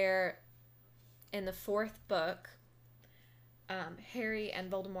where in the fourth book, Harry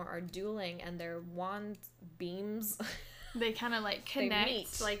and Voldemort are dueling, and their wand beams they kind of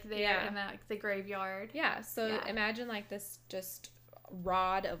connect, they're in the graveyard. Yeah, so imagine this just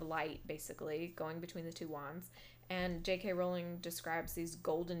rod of light basically going between the two wands, and J.K. Rowling describes these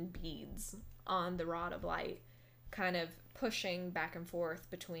golden beads on the rod of light kind of pushing back and forth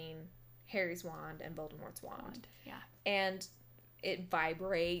between Harry's wand and Voldemort's wand. Yeah. And it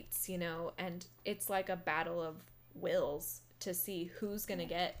vibrates, and it's like a battle of wills to see who's going to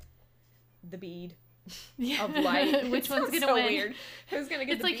get the bead of light. Which one's going to win? Weird. Who's going to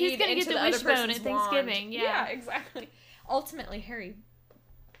get the bead? Who's going to get the wishbone at Thanksgiving? Wand. Yeah, exactly. Ultimately, Harry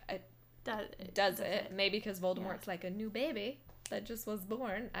does it. Maybe because Voldemort's like a new baby that just was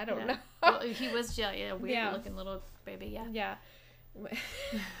born. I don't know. Well, he was a weird looking little baby. Yeah.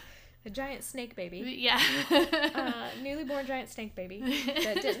 A giant snake baby. Yeah. Newly born giant snake baby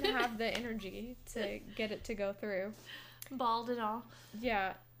that didn't have the energy to get it to go through. Bald and all.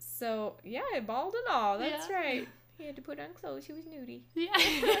 Yeah. So, bald and all. That's right. He had to put on clothes. He was nudie. Yeah.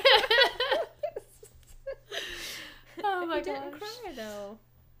 Oh my gosh. He didn't cry, though.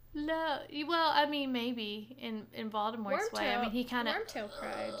 No. Well, I mean, maybe in Voldemort's way. I mean, he kind of... Wormtail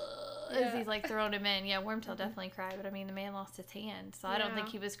cried. As he's throwing him in. Yeah, Wormtail definitely cried, but I mean, the man lost his hand, so I don't think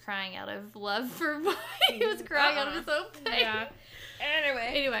he was crying out of love for boy. He was crying out of his own pain. Yeah.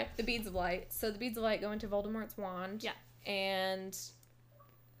 Anyway, the beads of light. So the beads of light go into Voldemort's wand. Yeah. And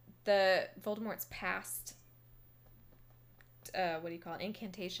the Voldemort's past what do you call it,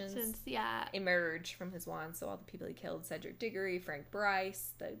 incantations Yeah. emerge from his wand. So all the people he killed, Cedric Diggory, Frank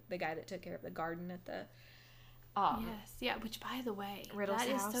Bryce, the guy that took care of the garden at the yes, yeah, which by the way, Riddle's that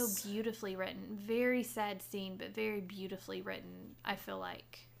house. is so beautifully written. Very sad scene, but very beautifully written, I feel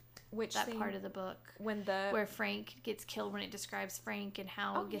like. Which that scene? part of the book where Frank gets killed, when it describes Frank and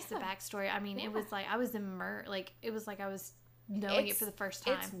how he gets the backstory. I mean, it was like I was immersed, like it was like I was knowing it for the first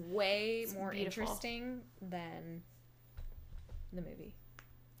time. It's way more beautiful. interesting than the movie.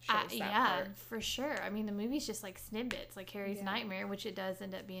 For sure. I mean, the movie's just like Snidbits, like Harry's nightmare, which it does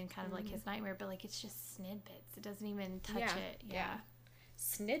end up being kind of like his nightmare, but like it's just Snidbits. It doesn't even touch it. Yeah.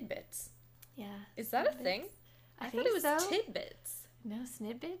 Snidbits. Yeah. Is that a thing? I thought it was tidbits. No,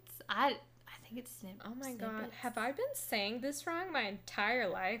 Snidbits? I think it's Snidbits. Oh my god. Have I been saying this wrong my entire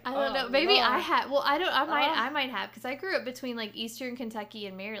life? I don't know. Maybe I have. Well, I might have, because I grew up between like Eastern Kentucky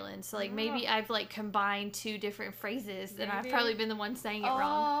and Maryland. So like maybe I've like combined two different phrases, and I've probably been the one saying it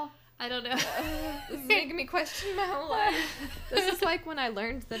wrong. I don't know. This is making me question my whole life. This is like when I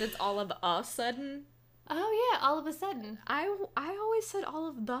learned that it's all of a sudden. Oh yeah, all of a sudden. I always said all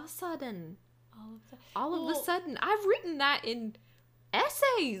of the sudden. All of the sudden. I've written that in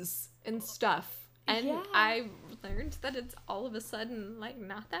essays and stuff, and I learned that it's all of a sudden, like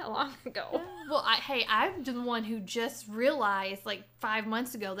not that long ago. Yeah. Well, I'm the one who just realized like 5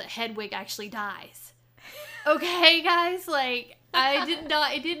 months ago that Hedwig actually dies. Okay, guys, like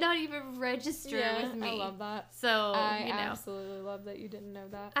it did not even register with me. I love that. So I absolutely love that you didn't know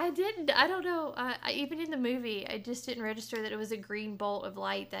that. I don't know. Even in the movie, I just didn't register that it was a green bolt of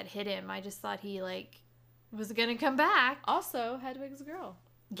light that hit him. I just thought he like was gonna come back. Also, Hedwig's a girl.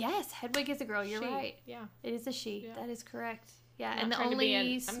 Yes, Hedwig is a girl. You're right. Yeah, it is a she. Yeah. That is correct. Yeah, I'm and the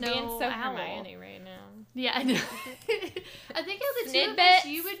only snow I'm being so owl. Hermione right now. Yeah, I know. I think of the two of Snidbits us,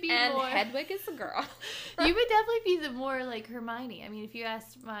 you would be and more. Hedwig is a girl. You would definitely be the more like Hermione. I mean, if you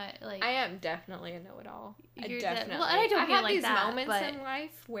asked my like, I am definitely a know-it-all. I definitely. Well, I don't mean have like these that, moments but in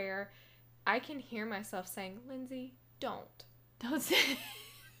life where I can hear myself saying, "Lindsay, don't say,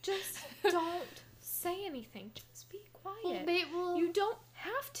 just don't say anything. Just be quiet. Well, you don't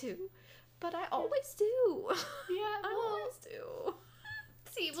have to." But I always do. Yeah, I always do.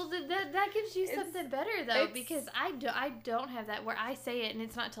 See, well, that gives you something better, though, because I don't have that where I say it and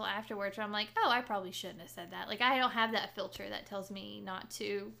it's not until afterwards where I'm like, oh, I probably shouldn't have said that. Like, I don't have that filter that tells me not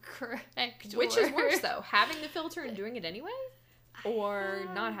to correct. Which is worse, though? Having the filter and doing it anyway? Or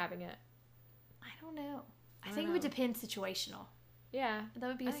not having it? I don't know. I think it would depend situational. Yeah. That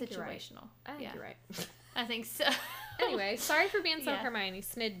would be a situational. I think you're right. I think so. Anyway, sorry for being so Hermione.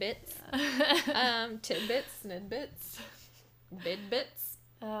 Snidbits. Tidbits, Snidbits, Bidbits.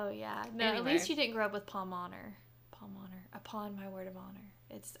 Oh, yeah. No, anyway. At least you didn't grow up with Palmoner. Palmoner. Upon my word of honor.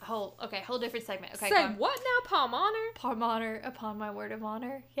 It's whole different segment. Okay, say what now, Palmoner? Palmoner, upon my word of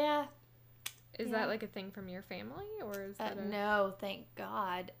honor. Yeah. Is that like a thing from your family, or is that No, thank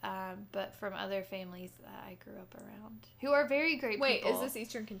God. But from other families that I grew up around, who are very great people. Wait, is this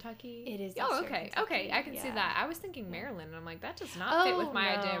Eastern Kentucky? It is. Oh, okay, Kentucky. Okay, I can see that. I was thinking Maryland, and I'm like, that does not fit with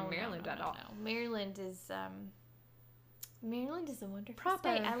my idea of Maryland at all. No, Maryland is a wonderful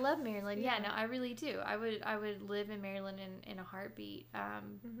Proper. state. I love Maryland. Yeah, no, I really do. I would live in Maryland in a heartbeat.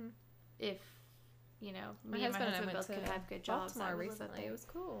 If you know, me and my husband both could have good jobs. Baltimore recently. It was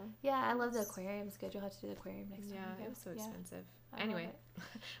cool. Yeah, I love the aquarium. It's good. You'll have to do the aquarium next time. Yeah, it was so expensive. Anyway,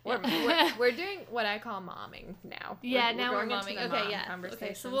 we're doing what I call momming now. Yeah, now we're momming. Okay, yeah.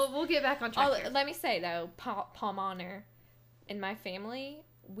 Okay, so we'll get back on track. Let me say though, Palmoner, in my family,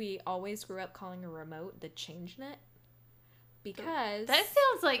 we always grew up calling a remote the changenet. Because that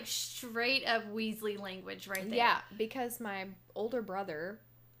sounds like straight up Weasley language right there. Yeah, because my older brother,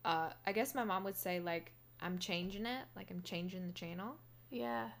 I guess my mom would say like, I'm changing it, like I'm changing the channel.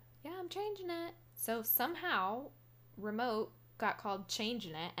 Yeah. Yeah, I'm changing it. So somehow remote got called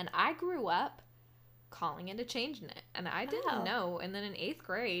changing it, and I grew up calling it a changing it, and I didn't know. And then in 8th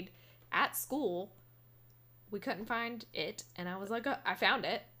grade at school, we couldn't find it, and I was like, I found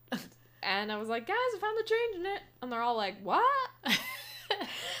it. And I was like, guys, I found the changing it. And they're all like, what?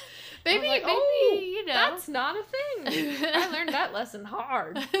 Maybe, like, you know. That's not a thing. I learned that lesson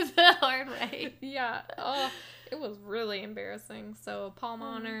hard. The hard way. Yeah. Oh, it was really embarrassing. So,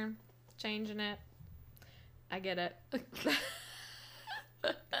 Palmoner, changing it. I get it.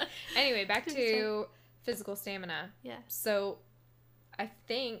 Anyway, back to physical stamina. Yeah. So, I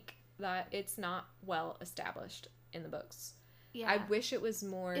think that it's not well established in the books. Yeah. I wish it was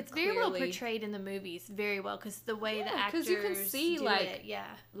more. It's very well portrayed in the movies, very well, because the way the actors you can see do like it,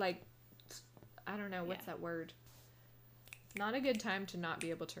 like I don't know what's that word. not a good time to not be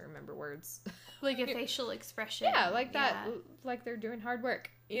able to remember words. Like a facial expression. Yeah, like that, like they're doing hard work.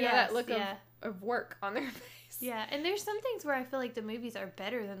 You know, that look of work on their face. Yeah, and there's some things where I feel like the movies are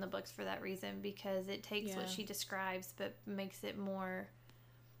better than the books for that reason, because it takes what she describes but makes it more...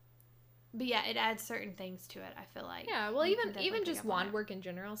 But yeah, it adds certain things to it, I feel like. Yeah, well, even just wand work in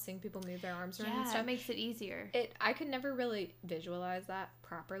general, seeing people move their arms around and stuff. It makes it easier. I could never really visualize that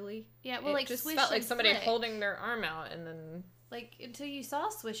properly. Yeah, well, it just felt like somebody holding their arm out and then... Like, until you saw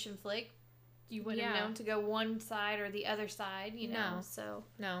swish and flick, you wouldn't have known to go one side or the other side, you know, so...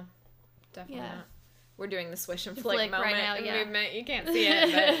 No, definitely not. We're doing the swish and flick moment right now, movement. You can't see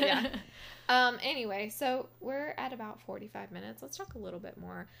it, but yeah. Anyway, so we're at about 45 minutes. Let's talk a little bit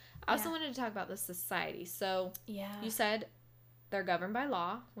more. I also wanted to talk about the society. So you said they're governed by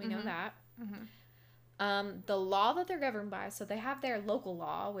law. We know that. The law that they're governed by, so they have their local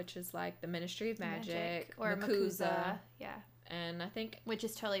law, which is like the Ministry of Magic or MACUSA. Yeah. And I think... Which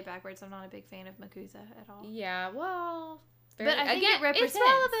is totally backwards. I'm not a big fan of MACUSA at all. Yeah, well... But I think it represents... It's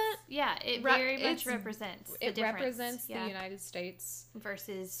relevant. Yeah, it very much represents the difference. It represents the United States.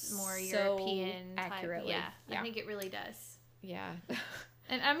 Versus more European accurately. Type. Yeah, I think it really does. Yeah.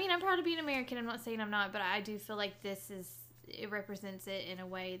 And I mean, I'm proud to be an American. I'm not saying I'm not, but I do feel like it represents it in a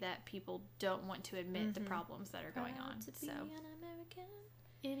way that people don't want to admit the problems that are going on. To be an American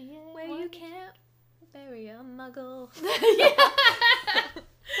idiot. Where you can't bury a muggle.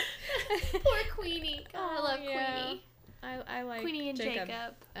 Poor Queenie. God, I love Queenie. I like Queenie and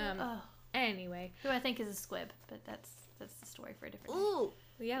Jacob. Anyway, who I think is a squib, but that's the story for a different Ooh.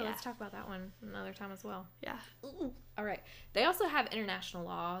 Yeah, let's talk about that one another time as well. Yeah. Ooh. All right. They also have international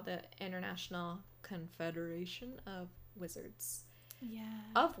law, the International Confederation of Wizards. Yeah.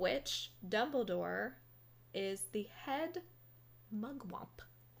 Of which Dumbledore is the head mugwump.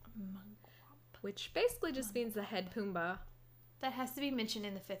 Which basically just means the head Pumbaa. That has to be mentioned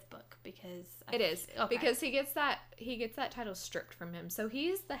in the 5th book because because he gets that title stripped from him. So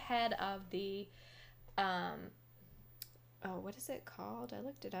he's the head of the what is it called? I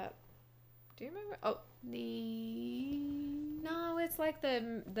looked it up. Do you remember? No, it's like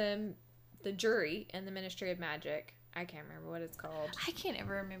the jury in the Ministry of Magic. I can't remember what it's called. I can't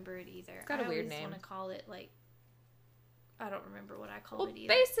ever remember it either. It's got a weird name. I want to call it like... I don't remember what I called it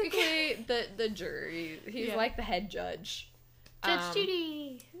either. Basically, the jury. He's like the head judge. Judge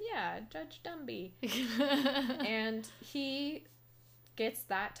Judy. Yeah, Judge Dumby. And he gets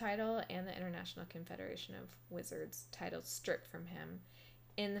that title and the International Confederation of Wizards title stripped from him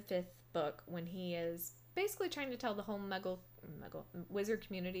in the 5th book when he is basically trying to tell the whole Muggle wizard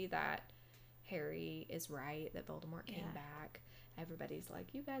community that Harry is right, that Voldemort came back. Everybody's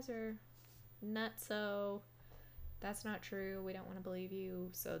like, you guys are nuts, so that's not true. We don't want to believe you.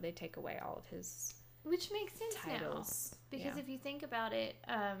 So they take away all of his... Which makes sense titles. Now. Because if you think about it,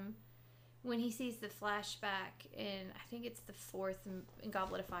 when he sees the flashback in, I think it's the 4th, in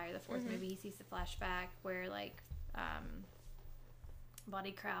Goblet of Fire, the 4th movie, he sees the flashback where, like,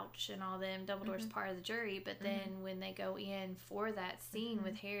 Boddy Crouch and all them, Dumbledore's part of the jury, but then when they go in for that scene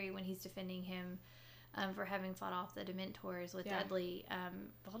with Harry, when he's defending him for having fought off the Dementors with Dudley,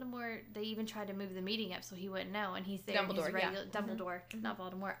 Voldemort, they even tried to move the meeting up so he wouldn't know, and he's there in his regular... Dumbledore, not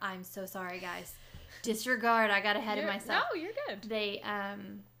Voldemort. I'm so sorry, guys. Disregard. I got ahead of myself. No, you're good. They,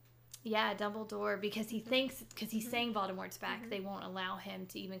 Dumbledore, because he's saying Voldemort's back, they won't allow him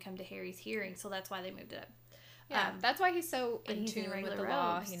to even come to Harry's hearing, so that's why they moved it up. Yeah, that's why he's so in tune with the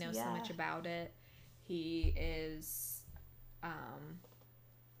law. He knows so much about it. He is,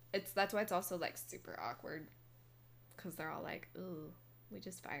 that's why it's also, like, super awkward, because they're all like, ooh, we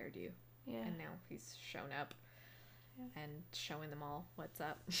just fired you. Yeah. And now he's shown up and showing them all what's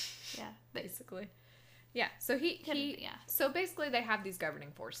up. Yeah. Basically. Yeah, so so basically they have these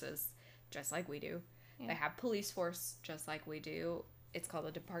governing forces, just like we do. Yeah. They have police force, just like we do. It's called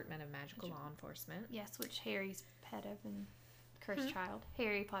the Department of Magical Law Enforcement. Yes, which Harry's head of in Cursed Child.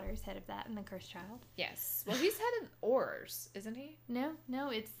 Harry Potter's head of that in the Cursed Child. Yes. Well, he's head of Aurors, isn't he? No,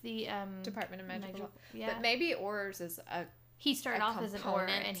 it's the Department of Magical Law. Yeah. But maybe Aurors is a... He started off as an Auror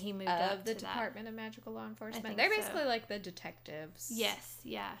and he moved up to the Department of Magical Law Enforcement. They're basically like the detectives. Yes,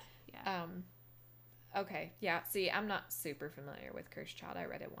 yeah. Okay, yeah. See, I'm not super familiar with Cursed Child. I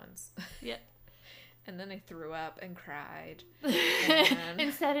read it once. Yeah. And then I threw up and cried.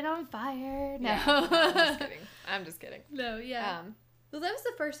 And set it on fire. No. Yeah, I'm just kidding. No, yeah. Well, that was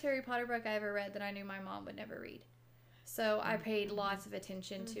the first Harry Potter book I ever read that I knew my mom would never read. So I paid lots of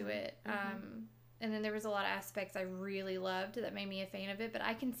attention to it. And then there was a lot of aspects I really loved that made me a fan of it. But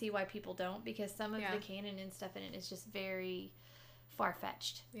I can see why people don't, because some of the canon and stuff in it is just very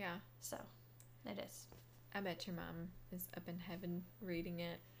far-fetched. Yeah. So, it is. I bet your mom is up in heaven reading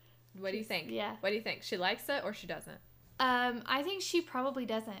it. What do you think? Yeah. What do you think? She likes it or she doesn't? I think she probably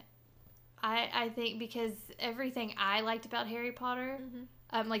doesn't. I think because everything I liked about Harry Potter,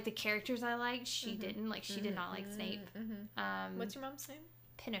 like the characters I liked, she didn't. Like, she did not like Snape. What's your mom's name?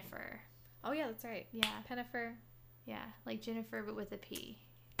 Pinnifer. Oh, yeah, that's right. Yeah. Pinnifer. Yeah, like Jennifer, but with a P.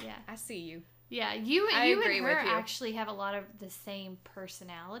 Yeah. I see you. Yeah, you I and agree her with you. actually have a lot of the same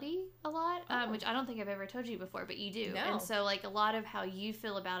personality a lot, which I don't think I've ever told you before, but you do. No. And so, like, a lot of how you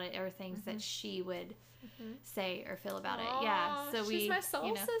feel about it are things that she would say or feel about it. Yeah, so she's my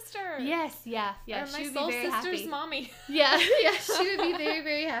soul sister. Yes, yeah. Or She my would soul be very sister's happy. mommy. Yeah, she would be very,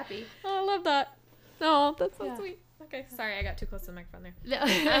 very happy. Oh, I love that. Oh, that's so Yeah. sweet. Okay, sorry, I got too close to the microphone there.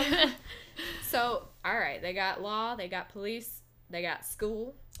 No. So, all right, they got law, they got police, they got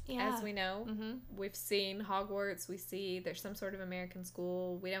school. Yeah. As we know, we've seen Hogwarts. We see there's some sort of American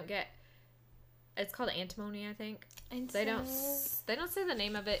school. We don't get. It's called Antimony, I think. And They don't say the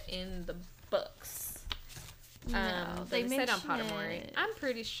name of it in the books. No, They say it on mention Pottermore. it. I'm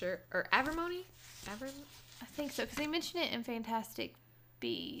pretty sure, or Avermony. I think so, because they mention it in Fantastic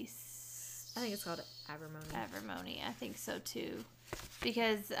Beasts. I think it's called Avermony. Avermony, I think so too.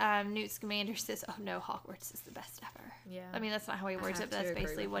 Because Newt Scamander says, "Oh no, Hogwarts is the best ever." Yeah. I mean, that's not how he words have it, but that's to agree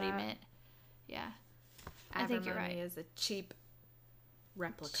basically with what he that. meant. Yeah. I think you're right. Avermony is a cheap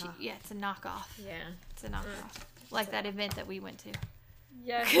replica. Yeah, it's a knockoff. Yeah. It's a knockoff. Like that event that we went to.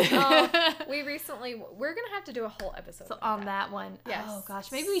 Yes. We're going to have to do a whole episode So about on that one. Yes. Oh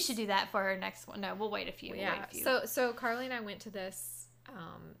gosh, maybe we should do that for our next one. No, we'll wait a few. Yeah. We'll wait a few. So Carly and I went to this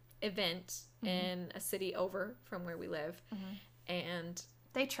event in a city over from where we live, and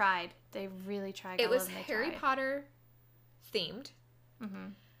they tried. They really tried. it I was love them, they Harry tried. Potter themed,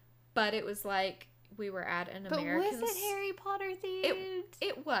 but it was like we were at an But American. was it Harry Potter themed?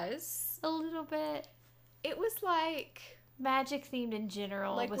 It was. A little bit. It was like Magic themed in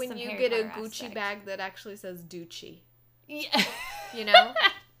general. like with when some you Harry get a Potter Gucci aspect. bag that actually says Gucci. Yeah. You know,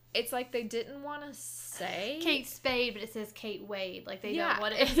 it's like they didn't want to say Kate Spade, but it says Kate Wade. Like they Yeah, don't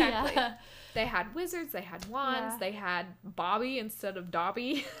want it. exactly. Yeah. They had wizards, they had wands, Yeah. they had Bobby instead of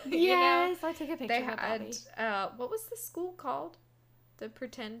Dobby. You know? Yes, I took a picture They of had Bobby. what was the school called? The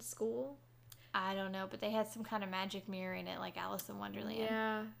pretend school? I don't know, but they had some kind of magic mirror in it, like Alice in Wonderland.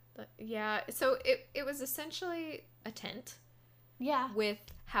 Yeah. Yeah. So it was essentially a tent Yeah. with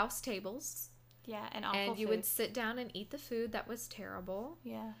house tables. Yeah, and awful And you food. would sit down and eat the food that was terrible.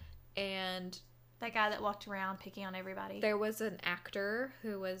 Yeah. And That guy that walked around picking on everybody. there was an actor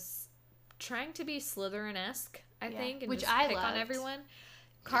who was trying to be Slytherin-esque, I Yeah. think, and Which just I pick on loved. everyone.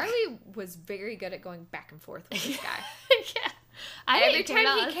 Carly was very good at going back and forth with this guy. Yeah. Every didn't care at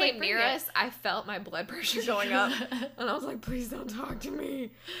all. I time he was came like, near "Bring it." us, I felt my blood pressure going up, and I was like, "Please don't talk to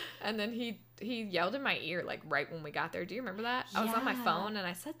me." And then he yelled in my ear like right when we got there. Do you remember that? I was on my Yeah. phone and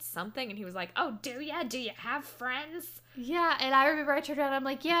I said something, and he was like, "Oh, do ya? Do you have friends?" Yeah, and I remember I turned around, I'm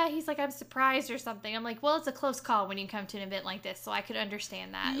like, yeah, he's like, I'm surprised or something. I'm like, well, it's a close call when you come to an event like this, so I could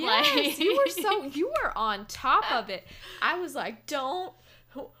understand that. Yes, Like, you were on top of it. I was like, "Don't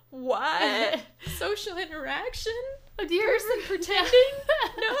what social interaction? do you Person remember pretending?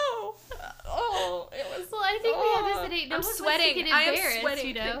 No. Oh, it was. Well, I think we have this date. No I'm one wants to sweating. get I am embarrassed, sweating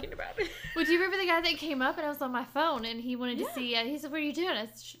you know? thinking about it. Well, do you remember the guy that came up and I was on my phone and he wanted to Yeah. see, he said, what are you doing? I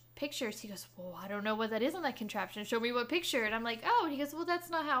said, pictures. He goes, well, I don't know what that is on that contraption. Show me what picture. And I'm like, oh, and he goes, well, that's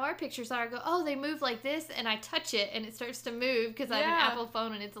not how our pictures are. I go, oh, they move like this, and I touch it and it starts to move because I have an Yeah. Apple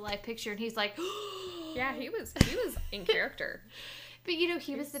phone and it's a live picture. And he's like, Yeah, he was in character. But you know,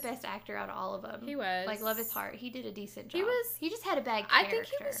 he was the best actor out of all of them. He was. Like, love his heart. He did a decent job. He was- He just had a bad I character.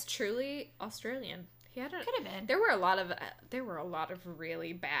 think he was truly Australian. He had a. Could have been. There were a lot of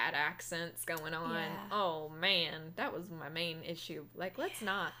really bad accents going on. Yeah. Oh man, that was my main issue. Like, let's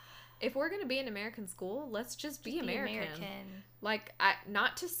not. If we're gonna be an American school, let's just be American. Like,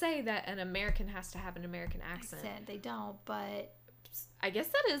 not to say that an American has to have an American accent. They don't, but I guess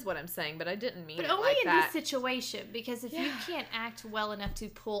that is what I'm saying, but I didn't mean it only like in that. this situation, because if you Yeah. can't act well enough to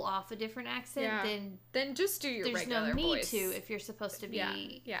pull off a different accent, then just do your there's regular no need voice. to if you're supposed to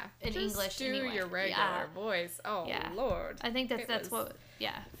be yeah. in Just English do anyway. your regular Yeah. voice. Oh Yeah. Lord. I think It that's was- what,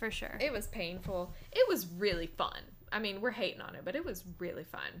 yeah, for sure. It was painful. It was really fun. I mean, we're hating on it, but it was really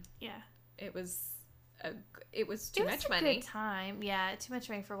fun. Yeah. It was too It was much a money. good time. Yeah, too much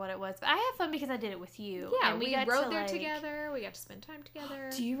money for what it was. But I had fun because I did it with you. Yeah, and we got rode to, there like- together. We got to spend time together.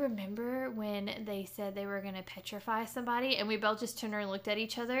 Do you remember when they said they were going to petrify somebody and we both just turned around and looked at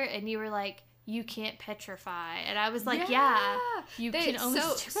each other and you were like, you can't petrify. And I was like, yeah, you can only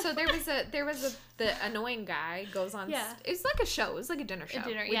so there was the annoying guy goes on. Yeah. It's like a show. It was like a dinner show.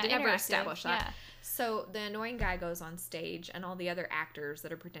 We never established that. Yeah. So the annoying guy goes on stage, and all the other actors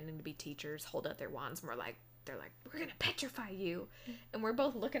that are pretending to be teachers hold up their wands, and they're like, we're gonna petrify you, and we're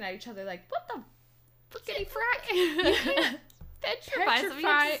both looking at each other like, what the fuckity frack? You can't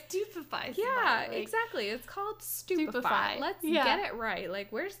petrify. Stupefy. Yeah, exactly. It's called stupefy. Let's get it right.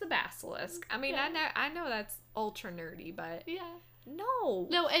 Like, where's the basilisk? I mean, I know that's ultra nerdy, but no,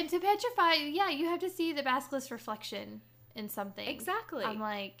 and to petrify, you have to see the basilisk reflection in something. Exactly. I'm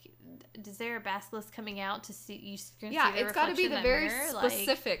like, is there a basilisk coming out to see you? Yeah, it's got to be the very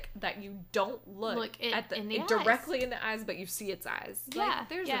specific that you don't look at directly in the eyes, but you see its eyes. Yeah, like,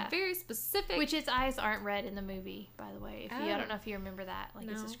 there's a very specific. Which its eyes aren't red in the movie, by the way. I don't know if you remember that. Like,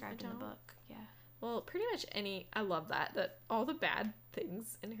 it's described in the book. Yeah. Well, pretty much I love that all the bad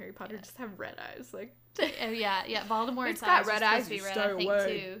things in Harry Potter just have red eyes. Like, Voldemort's it's got red eyes. To be red, stay I think,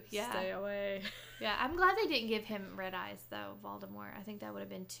 away. too. Yeah. Stay away. Yeah, I'm glad they didn't give him red eyes, though, Voldemort. I think that would have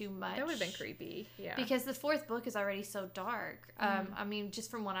been too much. That would have been creepy, yeah. Because the fourth book is already so dark. I mean,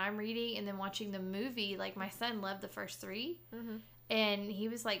 just from what I'm reading and then watching the movie, like, my son loved the first three. Mm-hmm. And he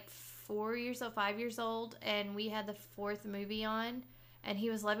was, like, 5 years old, and we had the fourth movie on. And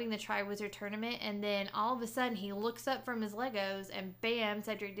he was loving the Triwizard Tournament, and then all of a sudden he looks up from his Legos, and bam,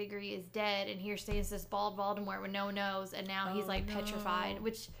 Cedric Diggory is dead, and here stands this bald Voldemort with no nose, and now he's like petrified,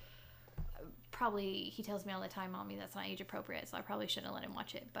 which probably he tells me all the time, Mommy, that's not age appropriate, so I probably shouldn't have let him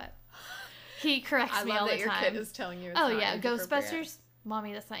watch it, but he corrects me all the time. I love that your kid is telling you it's not age Ghostbusters,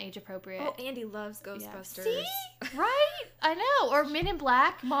 Mommy, that's not age appropriate. Oh, Andy loves Ghostbusters. See? Right? I know. Or Men in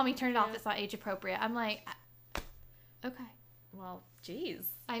Black, Mommy, turn it off, it's not age appropriate. I'm like, okay. Well, jeez.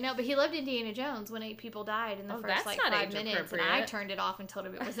 I know, but he loved Indiana Jones when 8 people died in the first 5 minutes, and I turned it off and told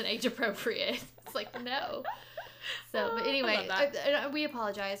him it wasn't age appropriate. It's like, no. So, but anyway, we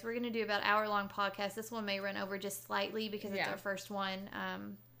apologize. We're going to do about an hour-long podcast. This one may run over just slightly because it's our first one.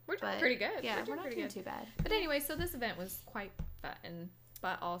 We're doing pretty good. Yeah, we're not doing too bad. But anyway, so this event was quite fun,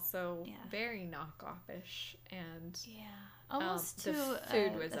 but also very knockoff-ish, and almost the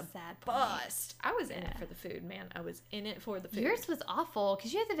food was a sad bust. I was in it for the food, man. I was in it for the food. Yours was awful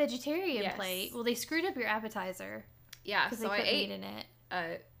because you had the vegetarian plate. Well, they screwed up your appetizer. Yeah, so I ate meat in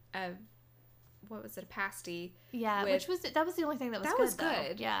it. What was it? A pasty. Yeah, that was the only thing that was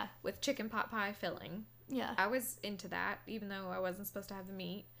good. Though. Yeah, with chicken pot pie filling. Yeah, I was into that, even though I wasn't supposed to have the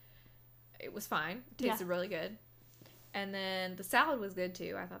meat. It was fine. It tasted really good. And then the salad was good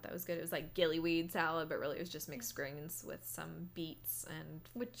too. I thought that was good. It was like gillyweed salad, but really it was just mixed greens with some beets and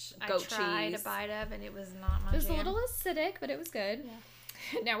goat cheese. I tried a bite of, and it was not my jam. It was a little acidic, but it was good.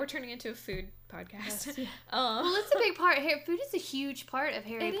 Yeah. Now we're turning into a food podcast. Yes, yeah. Well, it's a big part. Food is a huge part of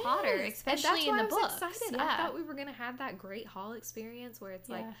Harry Potter, especially in the books. I was excited. Yeah. I thought we were going to have that great hall experience where it's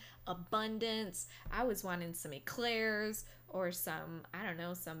like abundance. I was wanting some eclairs or some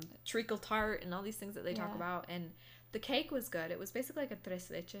treacle tart and all these things that they talk about. And the cake was good. It was basically like a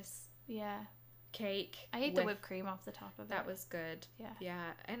tres leches cake. I ate the whipped cream off the top of it. That was good.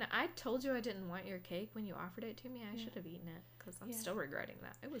 Yeah. And I told you I didn't want your cake when you offered it to me. I should have eaten it because I'm still regretting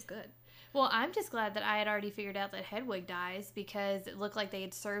that. It was good. Well, I'm just glad that I had already figured out that Hedwig dies because it looked like they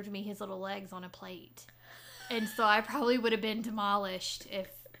had served me his little legs on a plate. And so I probably would have been demolished if...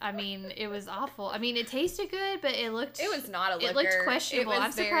 I mean, it was awful. I mean, it tasted good, but it looked... It was not a liquor. It looked questionable.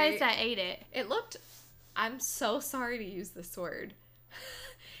 I'm surprised I ate it. It looked... I'm so sorry to use this word.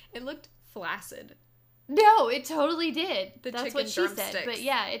 It looked flaccid. No, it totally did. That's what she said. But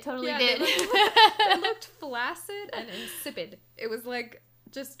yeah, it totally did. It looked flaccid and insipid. It was like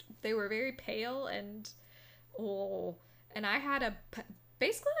just they were very pale and and I had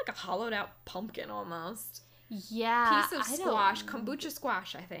basically like a hollowed out pumpkin almost. Yeah, piece of squash, kombucha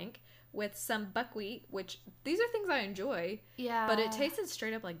squash, I think, with some buckwheat, which these are things I enjoy. Yeah, but it tasted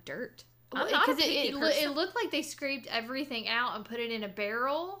straight up like dirt. Because it looked like they scraped everything out and put it in a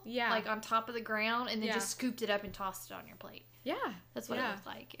barrel, like on top of the ground, and then just scooped it up and tossed it on your plate. Yeah, that's what it looked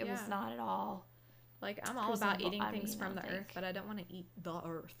like. It was not at all. Like, I'm all about eating things from the earth, but I don't want to eat the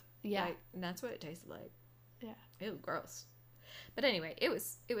earth. Yeah, and that's what it tasted like. Yeah, it was gross. But anyway, it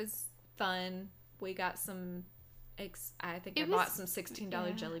was fun. We got some. I think I bought some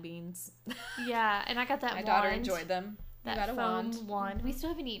 $16 jelly beans. Yeah, and I got that. My daughter enjoyed them. That foam wand. Mm-hmm. We still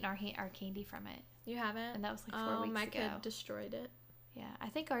haven't eaten our candy from it. You haven't? And that was like 4 weeks ago. My kid destroyed it. Yeah, I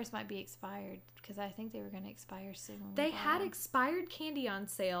think ours might be expired because I think they were going to expire soon. They had expired candy on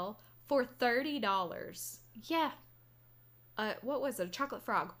sale for $30. Yeah. What was it? A chocolate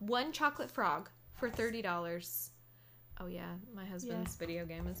frog. One chocolate frog for $30. Oh, yeah. My husband's video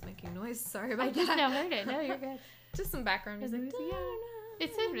game is making noise. Sorry about I just that. now heard it. No, you're good. Just some background music.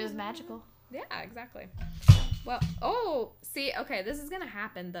 It said it was magical. Yeah, exactly. Well, see, okay, this is going to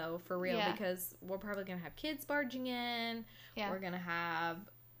happen, though, for real, because we're probably going to have kids barging in. Yeah. We're going to have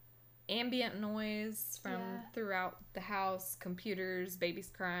ambient noise from throughout the house, computers, babies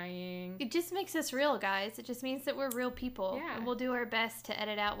crying. It just makes us real, guys. It just means that we're real people. Yeah. And we'll do our best to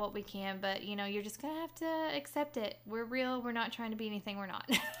edit out what we can, but, you know, you're just going to have to accept it. We're real. We're not trying to be anything we're not.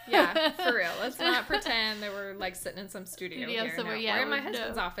 Yeah, for real. Let's not pretend that we're, like, sitting in some studio here. Somewhere, we're in my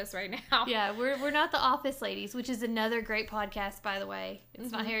husband's office right now. Yeah, we're not the Office Ladies, which is another great podcast, by the way.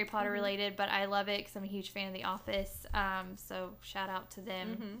 It's not Harry Potter related, but I love it because I'm a huge fan of The Office. So shout out to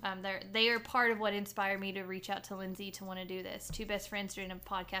them. They are part of what inspired me to reach out to Lindsay to want to do this. Two best friends doing a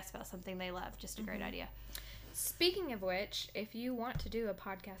podcast about something they love. Just a great idea. Speaking of which, if you want to do a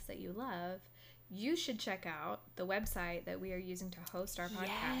podcast that you love, you should check out the website that we are using to host our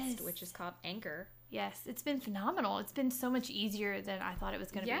podcast, which is called Anchor. Yes, it's been phenomenal. It's been so much easier than I thought it was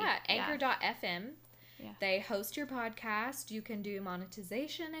going to be. Yeah, Anchor.fm. Yeah. They host your podcast. You can do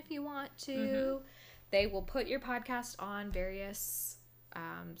monetization if you want to. They will put your podcast on various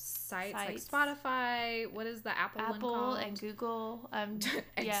sites like Spotify. What is the Apple one called? And Google.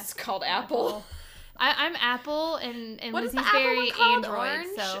 It's called Apple. I'm Apple, and what Lizzie's very Android. Orange?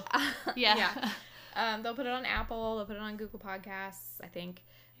 So they'll put it on Apple. They'll put it on Google Podcasts, I think.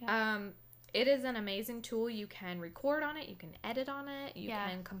 Yeah. It is an amazing tool. You can record on it. You can edit on it. You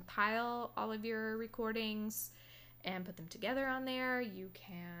can compile all of your recordings and put them together on there. You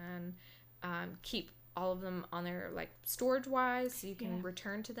can keep all of them on there, like, storage-wise, so you can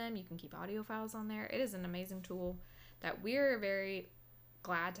return to them. You can keep audio files on there. It is an amazing tool that we're very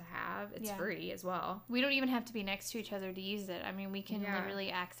glad to have. It's free as well. We don't even have to be next to each other to use it. I mean, we can literally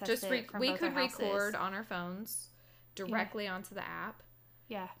access it from we both could our houses. record on our phones directly onto the app.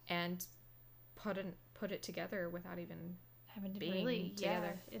 Yeah. And put it together without even having to being really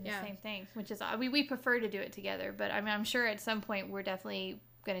together in the same thing, which is we prefer to do it together, but I mean, I'm sure at some point we're definitely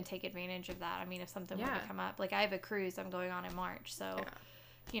going to take advantage of that. I mean, if something were to come up, like I have a cruise I'm going on in March, so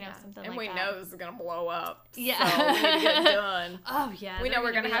you know, something and like that. And we know this is going to blow up. Yeah. So we need to get it done. Oh, yeah. We know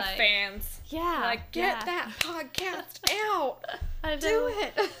we're going to have fans. Yeah. Like, get that podcast out. Do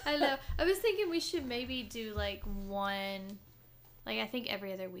it. I know. I was thinking we should maybe do like one, like I think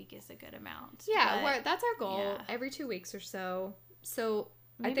every other week is a good amount. Yeah, that's our goal. Yeah. Every 2 weeks or so. So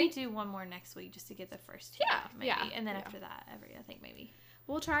maybe I think do one more next week just to get the first two. Maybe. And then after that, I think maybe.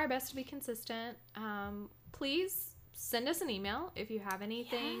 We'll try our best to be consistent. Please send us an email if you have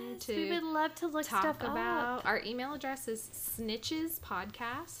anything to we would love to look talk stuff about. Up. Our email address is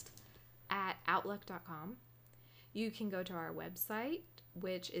snitchespodcast@outlook.com. You can go to our website,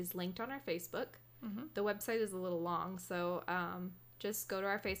 which is linked on our Facebook. The website is a little long, so just go to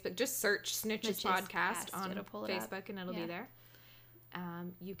our Facebook. Just search Snitches Podcast on Facebook, and it'll be there.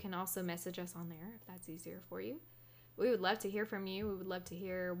 You can also message us on there if that's easier for you. We would love to hear from you. We would love to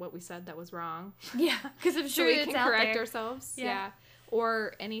hear what we said that was wrong. Yeah, because I'm sure so we can correct ourselves. Yeah.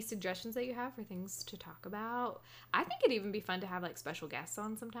 Or any suggestions that you have for things to talk about. I think it'd even be fun to have like special guests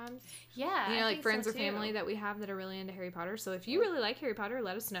on sometimes. Yeah. You know, like friends or family that we have that are really into Harry Potter. So if you really like Harry Potter,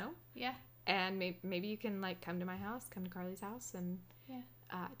 let us know. Yeah. And maybe you can like come to my house, come to Carly's house, and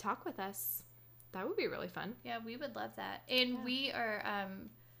talk with us. That would be really fun. Yeah, we would love that. And we are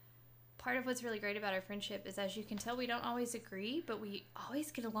part of what's really great about our friendship is, as you can tell, we don't always agree, but we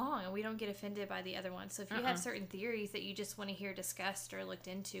always get along and we don't get offended by the other one. So if you have certain theories that you just want to hear discussed or looked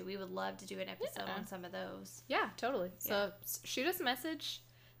into, we would love to do an episode on some of those. Yeah, totally. So shoot us a message.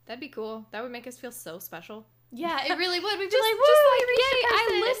 That'd be cool. That would make us feel so special. Yeah, it really would. We'd be yay,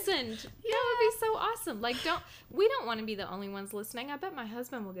 I listened. Yeah. That would be so awesome. Like, we don't want to be the only ones listening. I bet my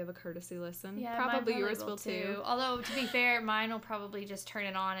husband will give a courtesy listen. Yeah, probably yours will too. Although, to be fair, mine will probably just turn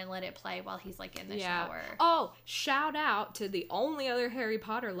it on and let it play while he's like in the shower. Oh, shout out to the only other Harry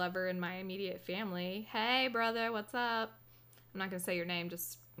Potter lover in my immediate family. Hey, brother, what's up? I'm not going to say your name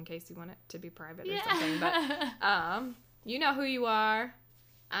just in case you want it to be private or something. But you know who you are.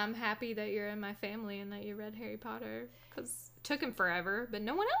 I'm happy that you're in my family and that you read Harry Potter, because it took him forever, but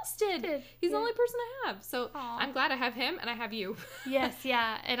no one else did. He's the only person I have. So I'm glad I have him and I have you. Yes,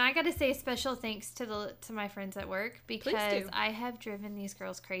 yeah. And I got to say special thanks to my friends at work, because I have driven these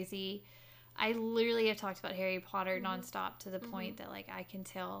girls crazy I literally have talked about Harry Potter nonstop to the point that, like, I can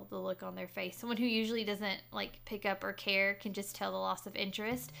tell the look on their face. Someone who usually doesn't, like, pick up or care can just tell the loss of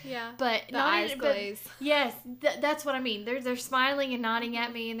interest. Yeah. But the eyes glaze. Yes, that's what I mean. They're smiling and nodding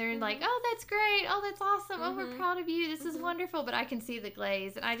at me, and they're like, "Oh, that's great. Oh, that's awesome. Oh, we're proud of you. This is wonderful." But I can see the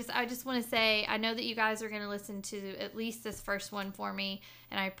glaze, and I just want to say, I know that you guys are going to listen to at least this first one for me,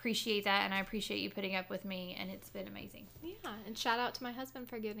 and I appreciate that, and I appreciate you putting up with me, and it's been amazing. Yeah, and shout out to my husband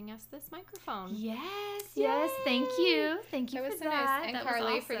for giving us this microphone. Yes, thank you for was so that. nice. And that was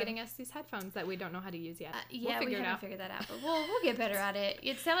Carly awesome. for getting us these headphones that we don't know how to use yet. Yeah, we haven't figured that out, but we'll get better at it.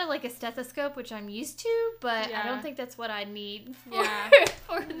 It sounded like a stethoscope, which I'm used to, but I don't think that's what I need for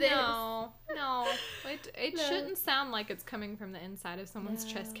this. No, it shouldn't sound like it's coming from the inside of someone's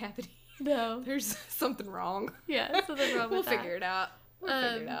chest cavity. No, There's something wrong. Yeah, something wrong with that. We'll figure it out.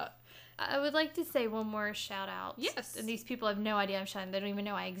 I would like to say one more shout out. Yes. And these people have no idea I'm shouting. They don't even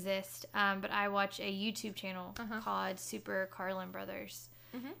know I exist. But I watch a YouTube channel called Super Carlin Brothers.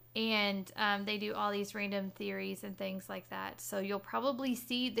 And they do all these random theories and things like that. So you'll probably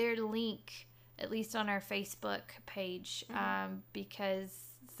see their link, at least on our Facebook page, because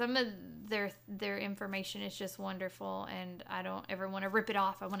some of their information is just wonderful, and I don't ever want to rip it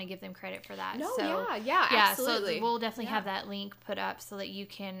off. I want to give them credit for that. No, so, absolutely. So we'll definitely have that link put up so that you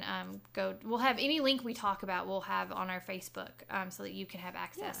can go. We'll have any link we talk about, we'll have on our Facebook, so that you can have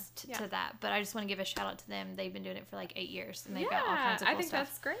access to that. But I just want to give a shout out to them. They've been doing it for like 8 years, and they've got all kinds of cool stuff. I think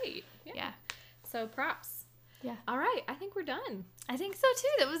that's great. Yeah. So props. Yeah. All right. I think we're done. I think so too.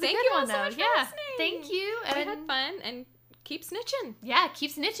 That was a good you one, all so though. much for listening. Thank you. We had fun, and keep snitching. Yeah,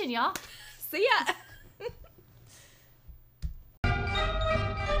 keep snitching, y'all. See ya.